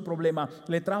con su problema,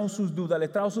 le trajo sus dudas, le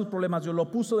trajo sus problemas, Dios lo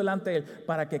puso delante de él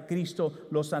para que Cristo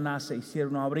lo sanase, hiciera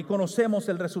una obra. Y conocemos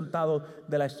el resultado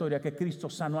de la historia: que Cristo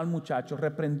sanó al muchacho,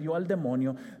 reprendió al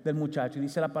demonio del muchacho, y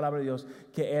dice la palabra de Dios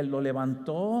que él lo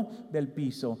levantó del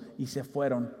piso y se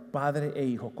fueron, padre e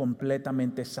hijo,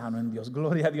 completamente sano en Dios.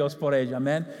 Gloria a Dios por ello,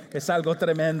 amén. Es algo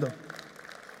tremendo.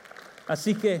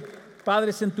 Así que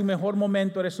Padres, en tu mejor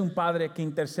momento eres un padre que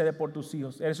intercede por tus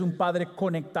hijos. Eres un padre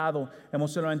conectado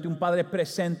emocionalmente, un padre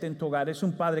presente en tu hogar. Eres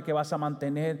un padre que vas a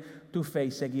mantener tu fe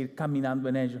y seguir caminando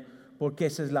en ello, porque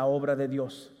esa es la obra de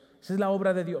Dios. Esa es la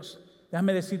obra de Dios.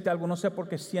 Déjame decirte algo, no sé por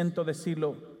qué siento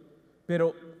decirlo,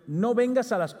 pero no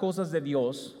vengas a las cosas de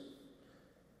Dios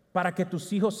para que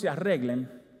tus hijos se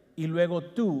arreglen y luego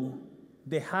tú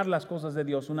dejar las cosas de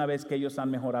Dios una vez que ellos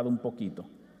han mejorado un poquito.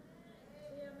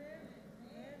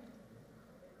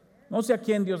 No sé a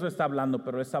quién Dios le está hablando,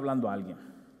 pero le está hablando a alguien.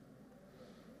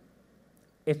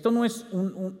 Esto no es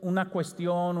una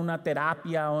cuestión, una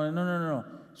terapia,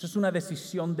 no. Eso es una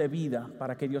decisión de vida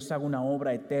para que Dios haga una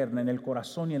obra eterna en el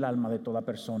corazón y el alma de toda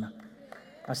persona.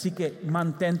 Así que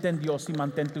mantente en Dios y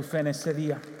mantén tu fe en ese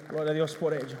día. Gloria a Dios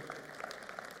por ello.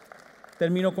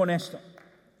 Termino con esto.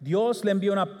 Dios le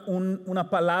envió una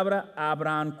palabra a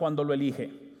Abraham cuando lo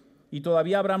elige. Y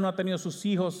todavía Abraham no ha tenido sus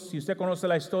hijos. Si usted conoce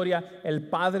la historia, el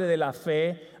padre de la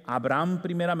fe, Abraham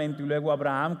primeramente y luego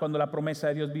Abraham, cuando la promesa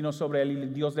de Dios vino sobre él y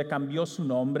Dios le cambió su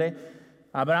nombre.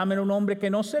 Abraham era un hombre que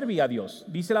no servía a Dios.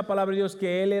 Dice la palabra de Dios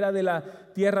que él era de la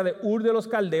tierra de Ur de los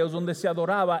Caldeos, donde se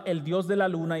adoraba el Dios de la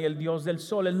luna y el Dios del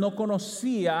sol. Él no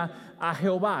conocía a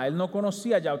Jehová, él no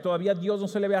conocía ya, todavía Dios no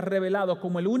se le había revelado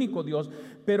como el único Dios.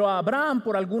 Pero Abraham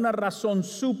por alguna razón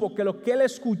supo que lo que él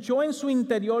escuchó en su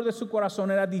interior de su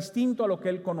corazón era distinto a lo que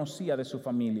él conocía de su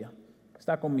familia.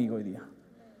 Está conmigo hoy día.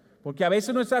 Porque a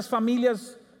veces nuestras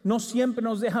familias no siempre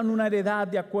nos dejan una heredad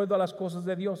de acuerdo a las cosas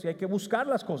de Dios y hay que buscar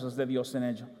las cosas de Dios en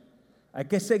ello. Hay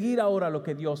que seguir ahora lo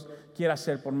que Dios quiere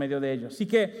hacer por medio de ello. Así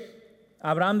que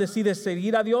Abraham decide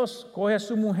seguir a Dios, coge a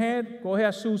su mujer, coge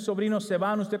a su sobrino, se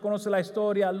van, usted conoce la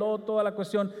historia, toda la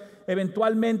cuestión.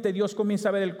 Eventualmente Dios comienza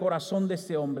a ver el corazón de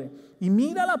este hombre. Y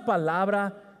mira la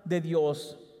palabra de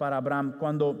Dios para Abraham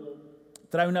cuando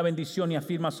trae una bendición y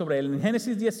afirma sobre él. En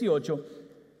Génesis 18,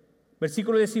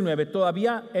 versículo 19,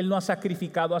 todavía él no ha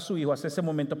sacrificado a su hijo hasta ese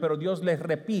momento, pero Dios le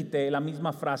repite la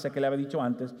misma frase que le había dicho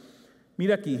antes.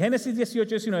 Mira aquí, Génesis 18,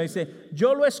 19 dice,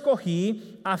 yo lo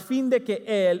escogí a fin de que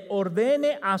él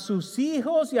ordene a sus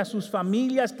hijos y a sus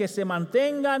familias que se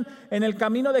mantengan en el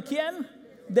camino de ¿quién?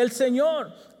 Del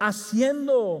Señor,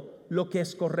 haciendo lo que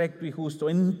es correcto y justo.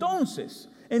 Entonces,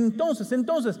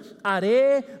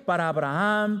 haré para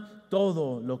Abraham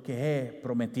todo lo que he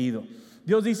prometido.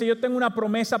 Dios dice, yo tengo una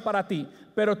promesa para ti,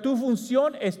 pero tu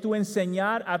función es tú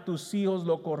enseñar a tus hijos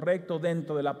lo correcto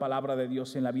dentro de la palabra de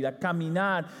Dios en la vida,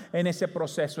 caminar en ese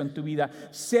proceso en tu vida,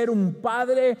 ser un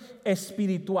padre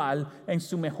espiritual en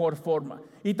su mejor forma.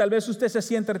 Y tal vez usted se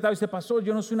siente retado y dice, pastor,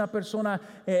 yo no soy una persona,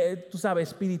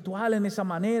 espiritual en esa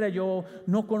manera, yo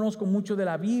no conozco mucho de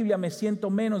la Biblia, me siento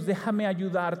menos, déjame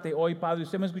ayudarte hoy, Padre.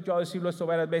 Usted me ha escuchado decirlo esto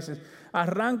varias veces.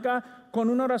 Arranca con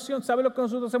una oración. ¿Sabe lo que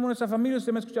nosotros hacemos en nuestra familia?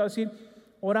 Usted me ha escuchado decir,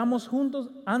 oramos juntos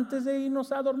antes de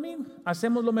irnos a dormir.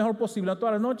 Hacemos lo mejor posible.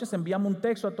 Todas las noches enviamos un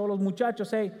texto a todos los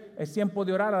muchachos, es tiempo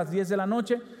de orar a las 10 de la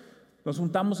noche. Nos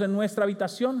juntamos en nuestra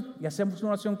habitación y hacemos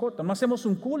una oración corta. No hacemos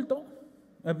un culto.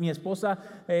 Mi esposa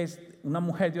es una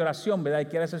mujer de oración, ¿verdad? Y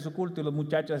quiere hacer su culto y los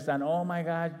muchachos están, oh my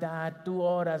God, Dad, tú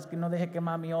oras, que no deje que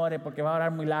mami ore porque va a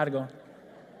orar muy largo.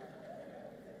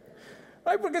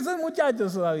 Ay, porque son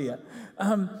muchachos todavía.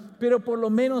 Pero por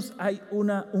lo menos hay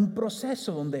un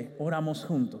proceso donde oramos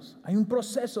juntos. Hay un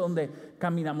proceso donde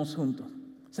caminamos juntos.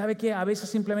 ¿Sabe qué? A veces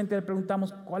simplemente le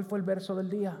preguntamos, ¿cuál fue el verso del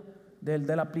día? De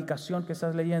la aplicación que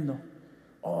estás leyendo.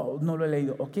 Oh, no lo he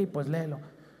leído. Ok, pues léelo.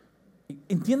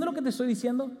 ¿Entiende lo que te estoy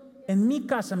diciendo? En mi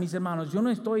casa, mis hermanos, yo no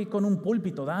estoy con un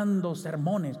púlpito dando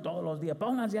sermones todos los días.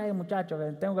 Pónganse ahí, muchachos,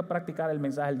 que tengo que practicar el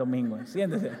mensaje el domingo.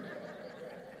 Siéntese.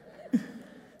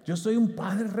 Yo soy un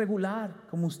padre regular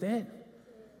como usted.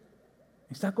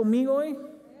 ¿Está conmigo hoy?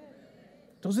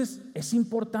 Entonces es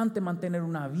importante mantener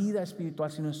una vida espiritual.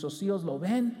 Si nuestros hijos lo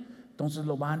ven, entonces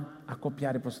lo van a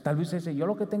copiar. Y pues tal vez dice, yo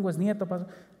lo que tengo es nieto.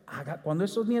 Cuando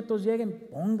esos nietos lleguen,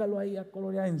 póngalo ahí a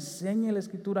colorear, enseñe la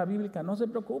escritura bíblica, no se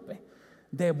preocupe.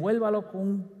 Devuélvalo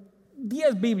con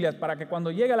 10 Biblias para que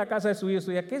cuando llegue a la casa de su hijo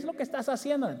diga, ¿qué es lo que estás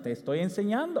haciendo? Te estoy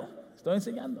enseñando.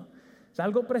 Es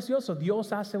algo precioso.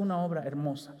 Dios hace una obra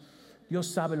hermosa. Dios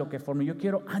sabe lo que forma. Yo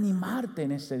quiero animarte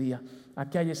en este día a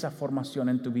que haya esa formación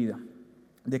en tu vida,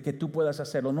 de que tú puedas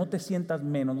hacerlo. No te sientas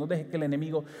menos, no dejes que el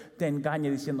enemigo te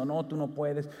engañe diciendo, no, tú no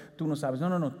puedes, tú no sabes.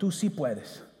 No, tú sí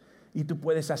puedes y tú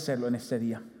puedes hacerlo en este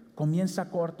día. Comienza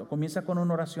corto, comienza con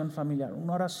una oración familiar,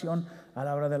 una oración a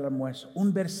la hora del almuerzo,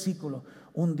 un versículo,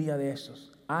 un día de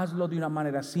esos. Hazlo de una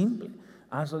manera simple,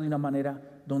 hazlo de una manera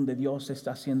donde Dios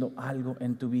está haciendo algo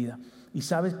en tu vida. ¿Y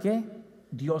sabes qué?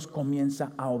 Dios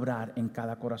comienza a obrar en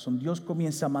cada corazón. Dios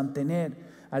comienza a mantener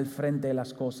al frente de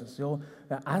las cosas.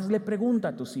 Hazle pregunta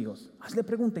a tus hijos, hazle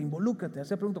pregunta, involúcrate,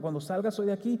 hazle pregunta. Cuando salgas hoy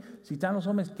de aquí, si están los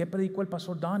hombres, ¿qué predicó el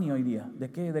pastor Donnie hoy día?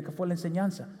 ¿De qué fue la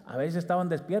enseñanza? A veces estaban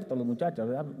despiertos los muchachos,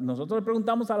 ¿verdad? Nosotros le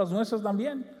preguntamos a los nuestros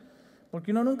también,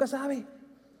 porque uno nunca sabe.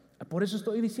 Por eso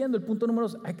estoy diciendo, el punto número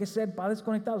 2, hay que ser padres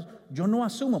conectados. Yo no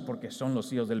asumo porque son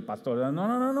los hijos del pastor.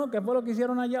 No, ¿qué fue lo que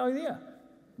hicieron allá hoy día?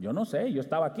 Yo no sé, yo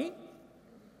estaba aquí.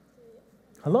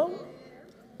 Hello.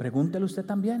 Pregúntele usted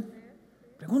también.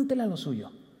 Pregúntele a lo suyo.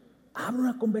 Abra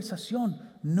una conversación.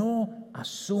 No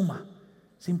asuma.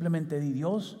 Simplemente di: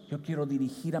 Dios, yo quiero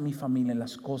dirigir a mi familia en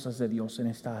las cosas de Dios en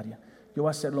esta área. Yo voy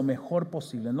a hacer lo mejor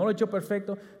posible. No lo he hecho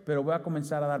perfecto, pero voy a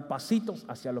comenzar a dar pasitos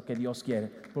hacia lo que Dios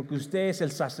quiere. Porque usted es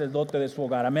el sacerdote de su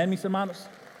hogar. Amén, mis hermanos.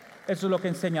 Eso es lo que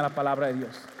enseña la palabra de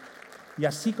Dios. Y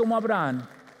así como Abraham,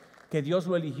 que Dios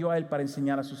lo eligió a él para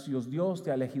enseñar a sus hijos, Dios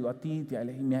te ha elegido a ti,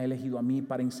 me ha elegido a mí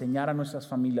para enseñar a nuestras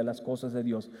familias las cosas de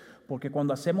Dios. Porque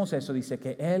cuando hacemos eso, dice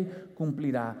que Él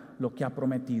cumplirá lo que ha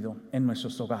prometido en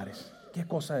nuestros hogares. ¿Qué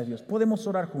cosa de Dios? Podemos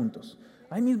orar juntos.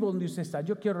 Ahí mismo donde usted está,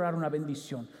 yo quiero orar una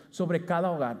bendición sobre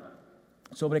cada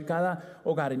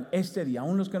hogar en este día,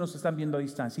 aún los que nos están viendo a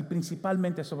distancia, y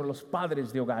principalmente sobre los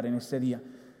padres de hogar en este día.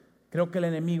 Creo que el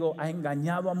enemigo ha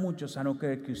engañado a muchos a no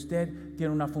creer que usted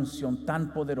tiene una función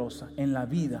tan poderosa en la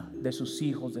vida de sus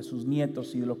hijos, de sus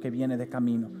nietos y de lo que viene de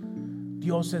camino.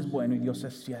 Dios es bueno y Dios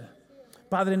es fiel.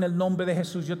 Padre, en el nombre de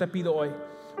Jesús, yo te pido hoy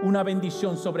una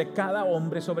bendición sobre cada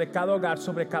hombre, sobre cada hogar,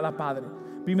 sobre cada padre.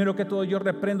 Primero que todo, yo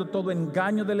reprendo todo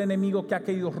engaño del enemigo que ha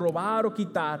querido robar o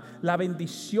quitar la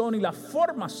bendición y la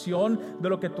formación de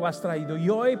lo que tú has traído. Y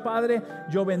hoy, Padre,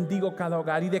 yo bendigo cada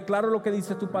hogar y declaro lo que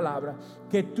dice tu palabra,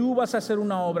 que tú vas a hacer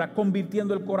una obra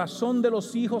convirtiendo el corazón de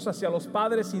los hijos hacia los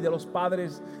padres y de los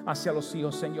padres hacia los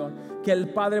hijos, Señor. Que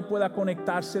el padre pueda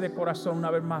conectarse de corazón una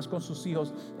vez más con sus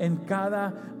hijos en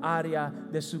cada área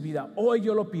de su vida. Hoy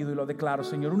yo lo pido y lo declaro,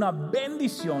 Señor, una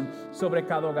bendición sobre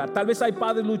cada hogar. Tal vez hay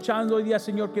padres luchando hoy día,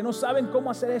 Señor, que no saben cómo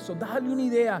hacer eso. Dale una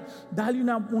idea, dale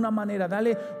una manera,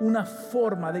 dale una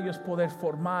forma de ellos poder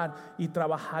formar y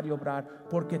trabajar y obrar,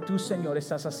 porque tú, Señor,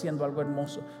 estás haciendo algo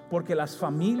hermoso, porque las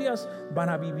familias van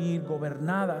a vivir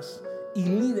gobernadas y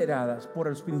lideradas por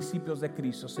los principios de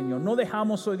Cristo, Señor. No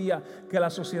dejamos hoy día que la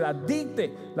sociedad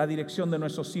dicte la dirección de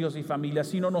nuestros hijos y familias,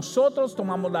 sino nosotros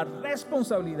tomamos la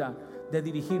responsabilidad de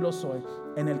dirigirlos hoy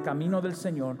en el camino del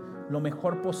Señor lo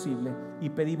mejor posible, y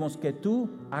pedimos que tú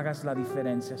hagas la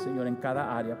diferencia, Señor, en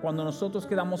cada área. Cuando nosotros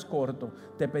quedamos cortos,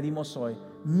 te pedimos hoy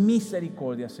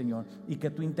misericordia, Señor, y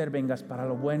que tú intervengas para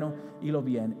lo bueno y lo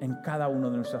bien en cada una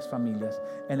de nuestras familias,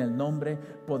 en el nombre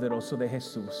poderoso de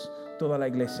Jesús. Toda la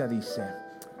iglesia dice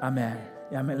amén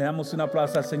y amén. Le damos un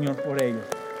aplauso al Señor por ello.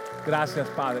 Gracias,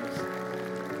 padres.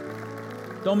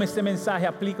 Toma este mensaje,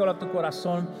 aplícalo a tu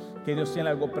corazón, que Dios tiene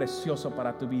algo precioso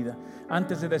para tu vida.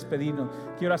 Antes de despedirnos,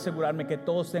 quiero asegurarme que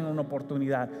todos tengan una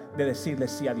oportunidad de decirle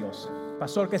sí a Dios.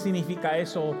 Pastor, ¿qué significa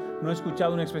eso? No he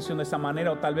escuchado una expresión de esa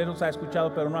manera, o tal vez los ha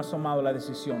escuchado pero no has tomado la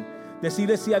decisión.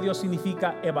 Decirle sí a Dios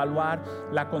significa evaluar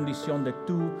la condición de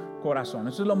tu corazón.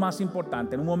 Eso es lo más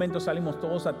importante. En un momento salimos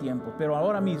todos a tiempo, pero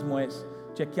ahora mismo es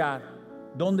chequear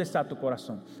dónde está tu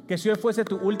corazón. Que si hoy fuese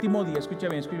tu último día, escuche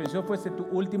bien, si hoy fuese tu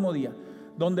último día,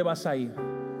 ¿dónde vas a ir?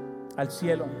 ¿Al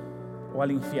cielo o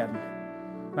al infierno?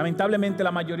 Lamentablemente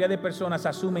la mayoría de personas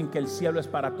asumen que el cielo es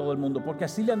para todo el mundo, porque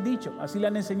así le han dicho, así le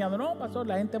han enseñado. No, pastor,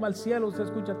 la gente va al cielo, usted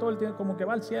escucha todo el tiempo como que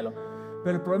va al cielo.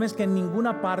 Pero el problema es que en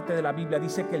ninguna parte de la Biblia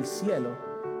dice que el cielo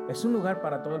es un lugar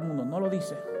para todo el mundo. No lo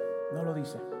dice, no lo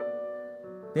dice.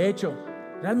 De hecho,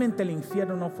 realmente el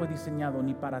infierno no fue diseñado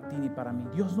ni para ti ni para mí.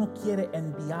 Dios no quiere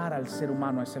enviar al ser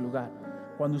humano a ese lugar.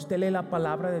 Cuando usted lee la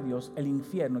palabra de Dios, el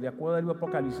infierno, de acuerdo al libro de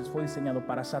Apocalipsis, fue diseñado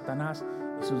para Satanás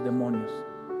y sus demonios.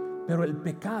 Pero el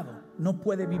pecado no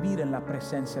puede vivir en la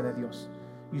presencia de Dios.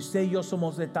 Y usted y yo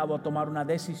somos retados a tomar una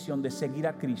decisión de seguir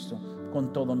a Cristo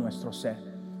con todo nuestro ser.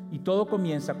 Y todo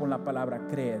comienza con la palabra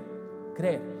creer.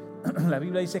 Creer. La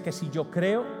Biblia dice que si yo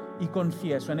creo y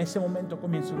confieso, en ese momento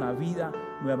comienza una vida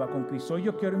nueva con Cristo. Hoy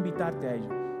yo quiero invitarte a ello.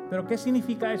 ¿Pero qué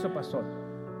significa eso, pastor?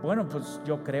 Bueno, pues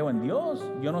yo creo en Dios,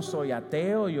 yo no soy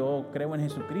ateo, yo creo en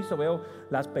Jesucristo, veo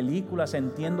las películas,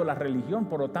 entiendo la religión,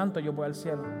 por lo tanto yo voy al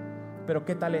cielo. Pero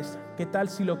 ¿qué tal es? ¿Qué tal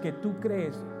si lo que tú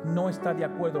crees no está de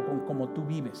acuerdo con cómo tú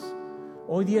vives?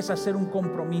 Hoy día es hacer un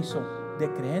compromiso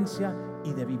de creencia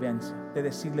y de vivencia, de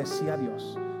decirle sí a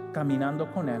Dios,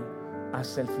 caminando con Él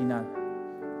hasta el final.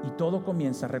 Y todo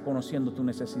comienza reconociendo tu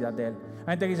necesidad de Él.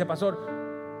 Hay gente que dice, pastor,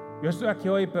 yo estoy aquí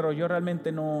hoy, pero yo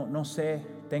realmente no sé,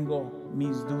 tengo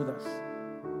mis dudas.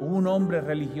 Hubo un hombre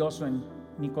religioso en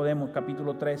Nicodemo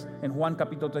capítulo 3, en Juan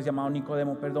capítulo 3 llamado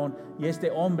Nicodemo, y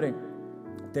este hombre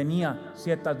tenía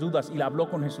ciertas dudas y le habló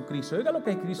con Jesucristo. Oiga lo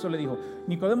que Cristo le dijo.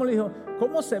 Nicodemo le dijo,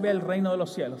 ¿cómo se ve el reino de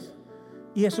los cielos?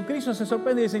 Y Jesucristo se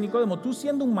sorprende y dice, Nicodemo, tú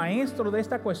siendo un maestro de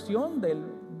esta cuestión, de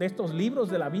estos libros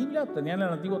de la Biblia, tenían en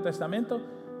el Antiguo Testamento,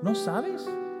 ¿no sabes?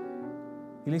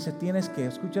 Y le dice, tienes que,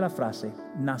 escucha la frase,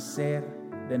 nacer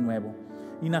de nuevo.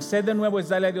 Y nacer de nuevo es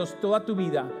darle a Dios toda tu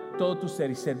vida, todo tu ser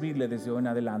y servirle desde hoy en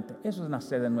adelante. Eso es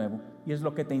nacer de nuevo. Y es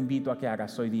lo que te invito a que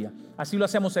hagas hoy día. Así lo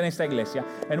hacemos en esta iglesia.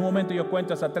 En un momento yo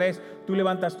cuento hasta 3. Tú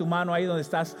levantas tu mano ahí donde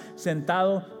estás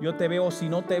sentado. Yo te veo. Si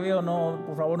no te veo, no,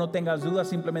 por favor no tengas dudas.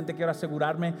 Simplemente quiero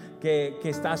asegurarme que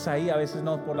estás ahí. A veces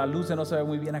no, por la luz no se ve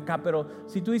muy bien acá. Pero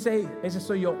si tú dices, hey, ese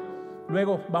soy yo.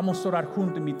 Luego vamos a orar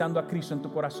juntos, invitando a Cristo en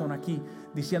tu corazón aquí,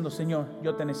 diciendo, Señor,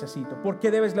 yo te necesito. ¿Por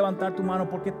qué debes levantar tu mano?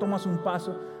 ¿Por qué tomas un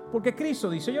paso? Porque Cristo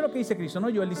dice, yo lo que dice Cristo, no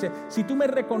yo, Él dice, si tú me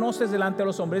reconoces delante de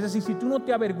los hombres, es decir, si tú no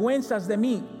te avergüenzas de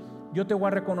mí, yo te voy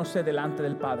a reconocer delante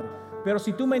del Padre. Pero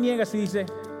si tú me niegas y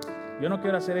dices, yo no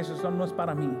quiero hacer eso, eso no es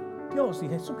para mí. Dios y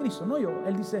Jesucristo, no yo.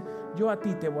 Él dice, yo a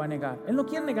ti te voy a negar. Él no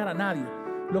quiere negar a nadie.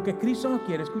 Lo que Cristo no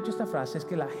quiere, escucha esta frase, es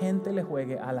que la gente le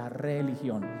juegue a la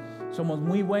religión. Somos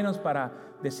muy buenos para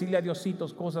decirle a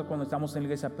Diositos cosas cuando estamos en la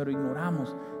iglesia, pero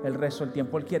ignoramos el resto del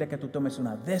tiempo. Él quiere que tú tomes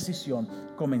una decisión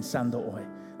comenzando hoy.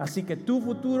 Así que tu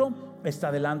futuro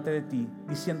está delante de ti,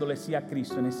 diciéndole sí a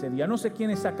Cristo en ese día. No sé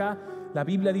quién está acá. La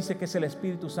Biblia dice que es el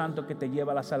Espíritu Santo que te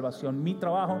lleva a la salvación. Mi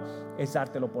trabajo es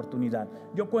darte la oportunidad.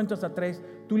 Yo cuento hasta 3,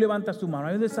 tú levantas tu mano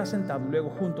ahí donde estás sentado, luego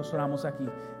juntos oramos aquí,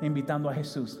 invitando a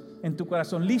Jesús en tu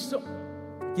corazón. ¿Listo?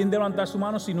 ¿Quién debe levantar su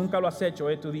mano si nunca lo has hecho?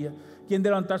 Hoy es tu día. ¿Quién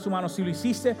debe levantar su mano si lo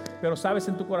hiciste, pero sabes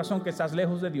en tu corazón que estás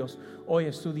lejos de Dios? Hoy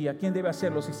es tu día. ¿Quién debe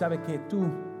hacerlo si sabe que tú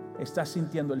estás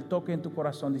sintiendo el toque en tu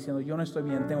corazón diciendo, yo no estoy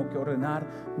bien, tengo que ordenar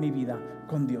mi vida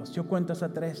con Dios? Yo cuento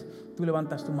hasta 3, tú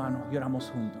levantas tu mano y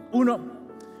oramos juntos. 1,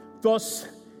 2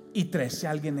 y 3. Si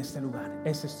alguien en este lugar,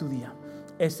 ese es tu día,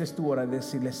 esta es tu hora de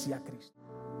decirle sí a Cristo.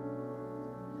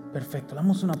 Perfecto,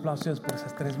 damos un aplauso a Dios por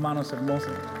esas 3 manos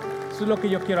hermosas. Eso es lo que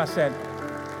yo quiero hacer.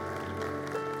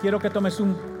 Quiero que tomes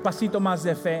un pasito más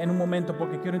de fe en un momento,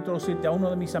 porque quiero introducirte a uno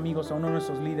de mis amigos, a uno de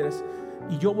nuestros líderes.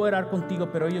 Y yo voy a orar contigo,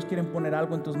 pero ellos quieren poner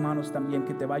algo en tus manos también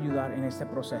que te va a ayudar en este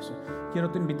proceso.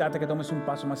 Quiero invitarte a que tomes un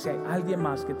paso más. Si hay alguien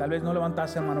más que tal vez no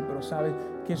levantaste la mano, pero sabe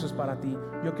que eso es para ti,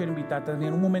 yo quiero invitarte también.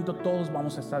 En un momento todos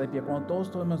vamos a estar de pie. Cuando todos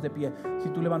estemos de pie, si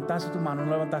tú levantaste tu mano,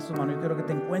 no levantaste tu mano, yo quiero que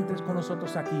te encuentres con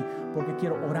nosotros aquí, porque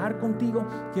quiero orar contigo.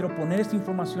 Quiero poner esta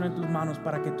información en tus manos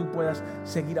para que tú puedas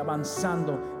seguir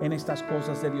avanzando en estas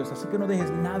cosas de Dios. Así que no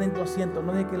dejes nada en tu asiento,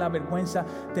 no dejes que la vergüenza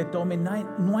te tome.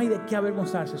 No hay de qué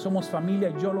avergonzarse. Somos familia.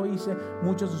 Yo lo hice,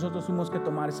 muchos de nosotros tuvimos que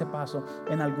tomar ese paso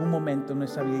en algún momento en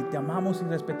nuestra vida y te amamos y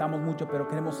respetamos mucho, pero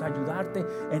queremos ayudarte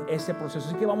en ese proceso.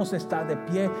 Así que vamos a estar de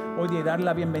pie hoy y darle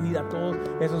la bienvenida a todos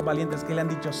esos valientes que le han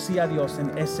dicho sí a Dios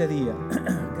en ese día.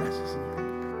 Gracias, Señor.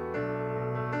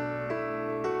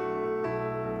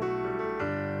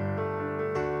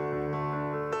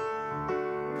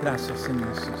 Gracias, Señor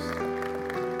Jesús.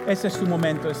 Ese es tu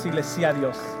momento de decirle sí a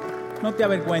Dios. No te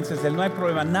avergüences de Él, no hay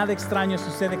problema, nada extraño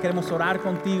sucede. Queremos orar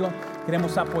contigo,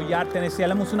 queremos apoyarte en ese.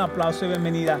 Damos un aplauso y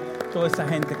bienvenida a toda esa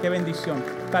gente. Qué bendición.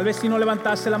 Tal vez si no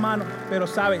levantaste la mano, pero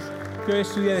sabes que hoy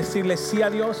es tu día de decirle sí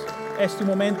a Dios. Es tu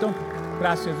momento.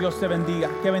 Gracias, Dios te bendiga.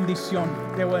 Qué bendición,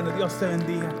 qué bueno, Dios te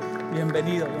bendiga.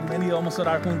 Bienvenido, bienvenido. Vamos a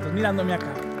orar juntos, mirándome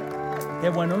acá. Qué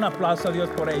bueno, un aplauso a Dios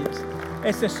por ellos.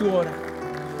 Esta es su hora.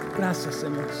 Gracias,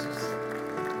 Señor Jesús.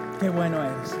 Qué bueno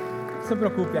eres. No se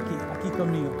preocupe, aquí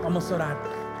conmigo. Vamos a orar.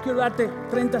 Quiero darte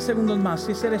 30 segundos más.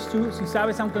 Si ese eres tú, si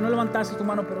sabes, aunque no levantaste tu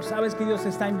mano, pero sabes que Dios te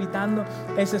está invitando,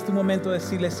 ese es tu momento de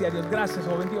decirle sí a Dios. Gracias,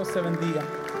 joven. Dios te bendiga.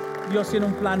 Dios tiene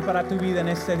un plan para tu vida en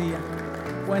este día.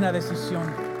 Buena decisión.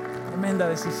 Tremenda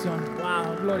decisión.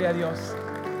 Wow, gloria a Dios.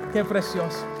 Qué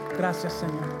precioso. Gracias,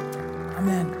 Señor.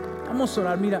 Amén. Vamos a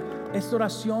orar. Mira, esta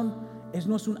oración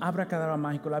no es un abracadabra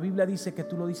mágico. La Biblia dice que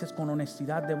tú lo dices con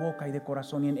honestidad de boca y de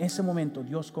corazón, y en ese momento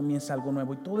Dios comienza algo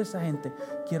nuevo. Y toda esa gente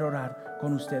quiere orar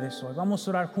con ustedes hoy. Vamos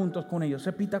a orar juntos con ellos.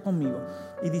 Repita conmigo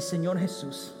y di: Señor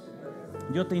Jesús,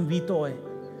 yo te invito hoy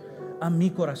a mi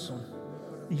corazón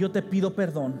y yo te pido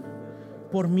perdón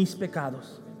por mis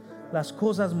pecados, las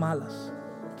cosas malas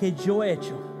que yo he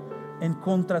hecho en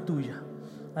contra tuya.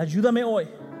 Ayúdame hoy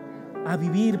a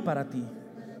vivir para ti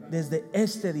desde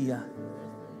este día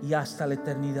y hasta la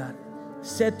eternidad.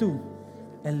 Sé tú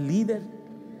el líder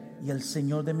y el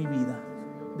Señor de mi vida.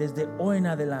 Desde hoy en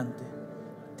adelante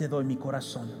te doy mi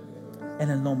corazón, en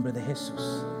el nombre de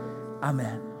Jesús.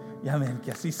 Amén y amén.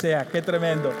 Que así sea. Qué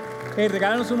tremendo. Hey,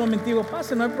 regálanos un momentico.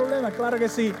 Pase, no hay problema. Claro que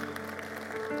sí.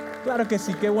 Claro que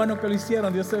sí. Qué bueno que lo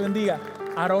hicieron. Dios te bendiga.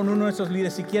 Aaron, uno de esos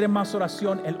líderes, si quieren más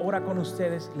oración, él ora con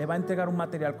ustedes, le va a entregar un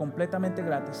material completamente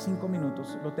gratis, 5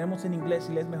 minutos. Lo tenemos en inglés,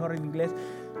 si lees mejor en inglés,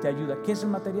 te ayuda. ¿Qué es el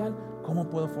material? ¿Cómo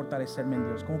puedo fortalecerme en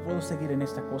Dios? ¿Cómo puedo seguir en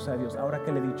esta cosa de Dios ahora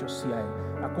que le he dicho sí a Él?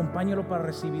 Acompáñalo para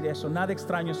recibir eso. Nada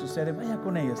extraño sucede. Vaya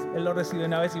con ellos. Él lo recibe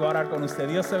una vez y va a orar con usted.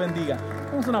 Dios te bendiga.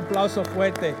 Damos un aplauso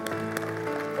fuerte.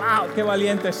 ¡Wow! ¡Qué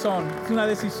valientes son! Es una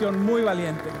decisión muy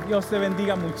valiente. Dios te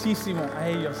bendiga muchísimo a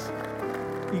ellos.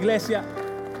 Iglesia,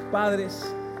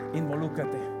 padres,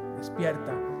 involúcrate,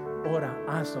 despierta, ora,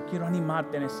 hazlo. Quiero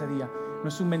animarte en ese día. No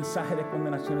es un mensaje de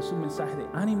condenación, es un mensaje de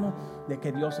ánimo de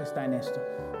que Dios está en esto.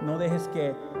 No dejes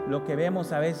que lo que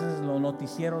vemos a veces, los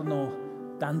noticieros no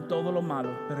dan todo lo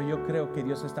malo, pero yo creo que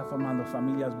Dios está formando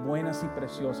familias buenas y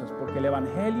preciosas porque el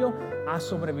Evangelio ha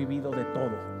sobrevivido de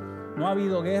todo. No ha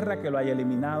habido guerra que lo haya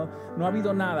eliminado, no ha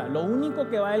habido nada. Lo único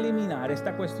que va a eliminar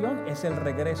esta cuestión es el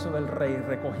regreso del Rey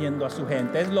recogiendo a su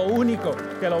gente. Es lo único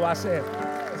que lo va a hacer.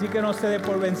 Así que no se dé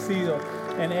por vencido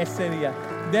en este día.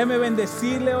 Déjeme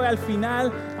bendecirle hoy al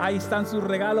final. Ahí están sus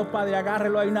regalos, Padre,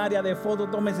 agárrelo. Hay un área de foto,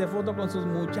 tómese foto con sus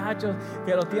muchachos,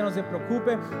 que los tíos no se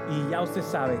preocupe. Y ya usted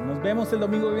sabe, nos vemos el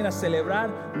domingo que viene a celebrar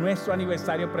nuestro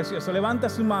aniversario precioso. Levanta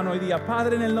su mano hoy día.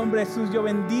 Padre, en el nombre de Jesús, yo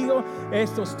bendigo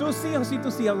estos tus hijos y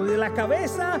tus hijas, de la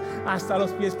cabeza hasta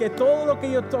los pies, que todo lo que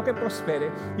yo toque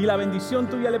prospere y la bendición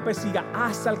tuya le persiga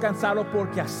hasta alcanzarlo,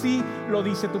 porque así lo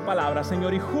dice tu palabra,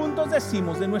 Señor. Y juntos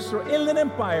decimos de nuestro Inland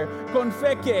Empire con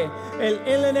fe que el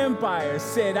Inland Empire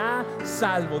será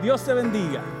salvo. Dios te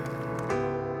bendiga.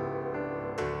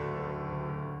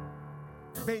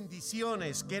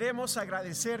 Bendiciones. Queremos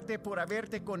agradecerte por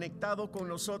haberte conectado con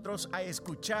nosotros a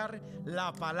escuchar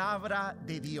la palabra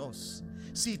de Dios.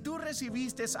 Si tú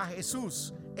recibiste a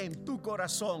Jesús en tu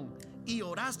corazón y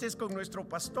oraste con nuestro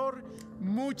pastor,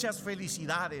 muchas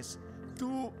felicidades.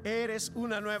 Tú eres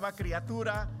una nueva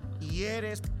criatura y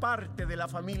eres parte de la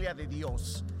familia de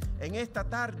Dios. En esta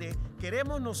tarde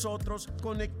queremos nosotros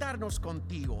conectarnos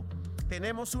contigo.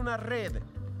 Tenemos una red,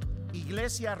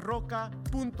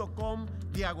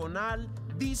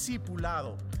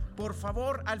 iglesiarroca.com/discipulado. Por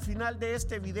favor, al final de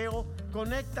este video,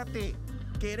 conéctate.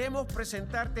 Queremos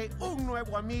presentarte un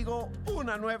nuevo amigo,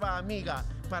 una nueva amiga,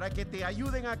 para que te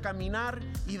ayuden a caminar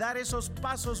y dar esos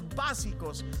pasos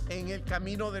básicos en el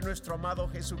camino de nuestro amado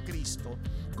Jesucristo.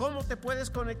 ¿Cómo te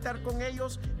puedes conectar con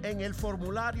ellos? En el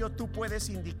formulario tú puedes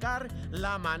indicar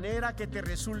la manera que te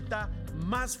resulta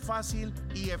más fácil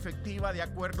y efectiva de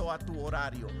acuerdo a tu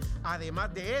horario.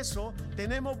 Además de eso,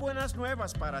 tenemos buenas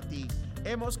nuevas para ti.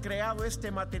 Hemos creado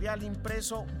este material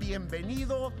impreso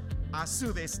Bienvenido a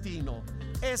su destino.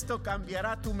 Esto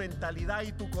cambiará tu mentalidad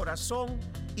y tu corazón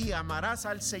y amarás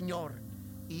al Señor.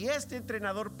 Y este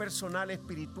entrenador personal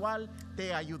espiritual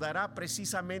te ayudará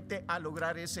precisamente a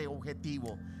lograr ese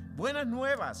objetivo. Buenas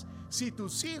nuevas, si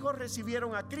tus hijos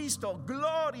recibieron a Cristo,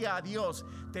 gloria a Dios.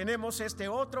 Tenemos este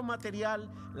otro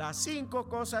material, las 5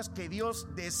 cosas que Dios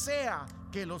desea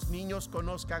que los niños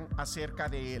conozcan acerca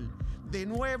de Él. De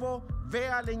nuevo, ve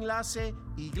al enlace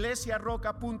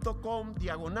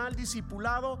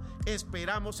iglesiarroca.com/discipulado.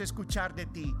 Esperamos escuchar de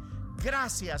ti.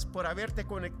 Gracias por haberte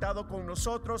conectado con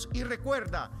nosotros y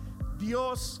recuerda,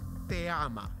 Dios te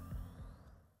ama.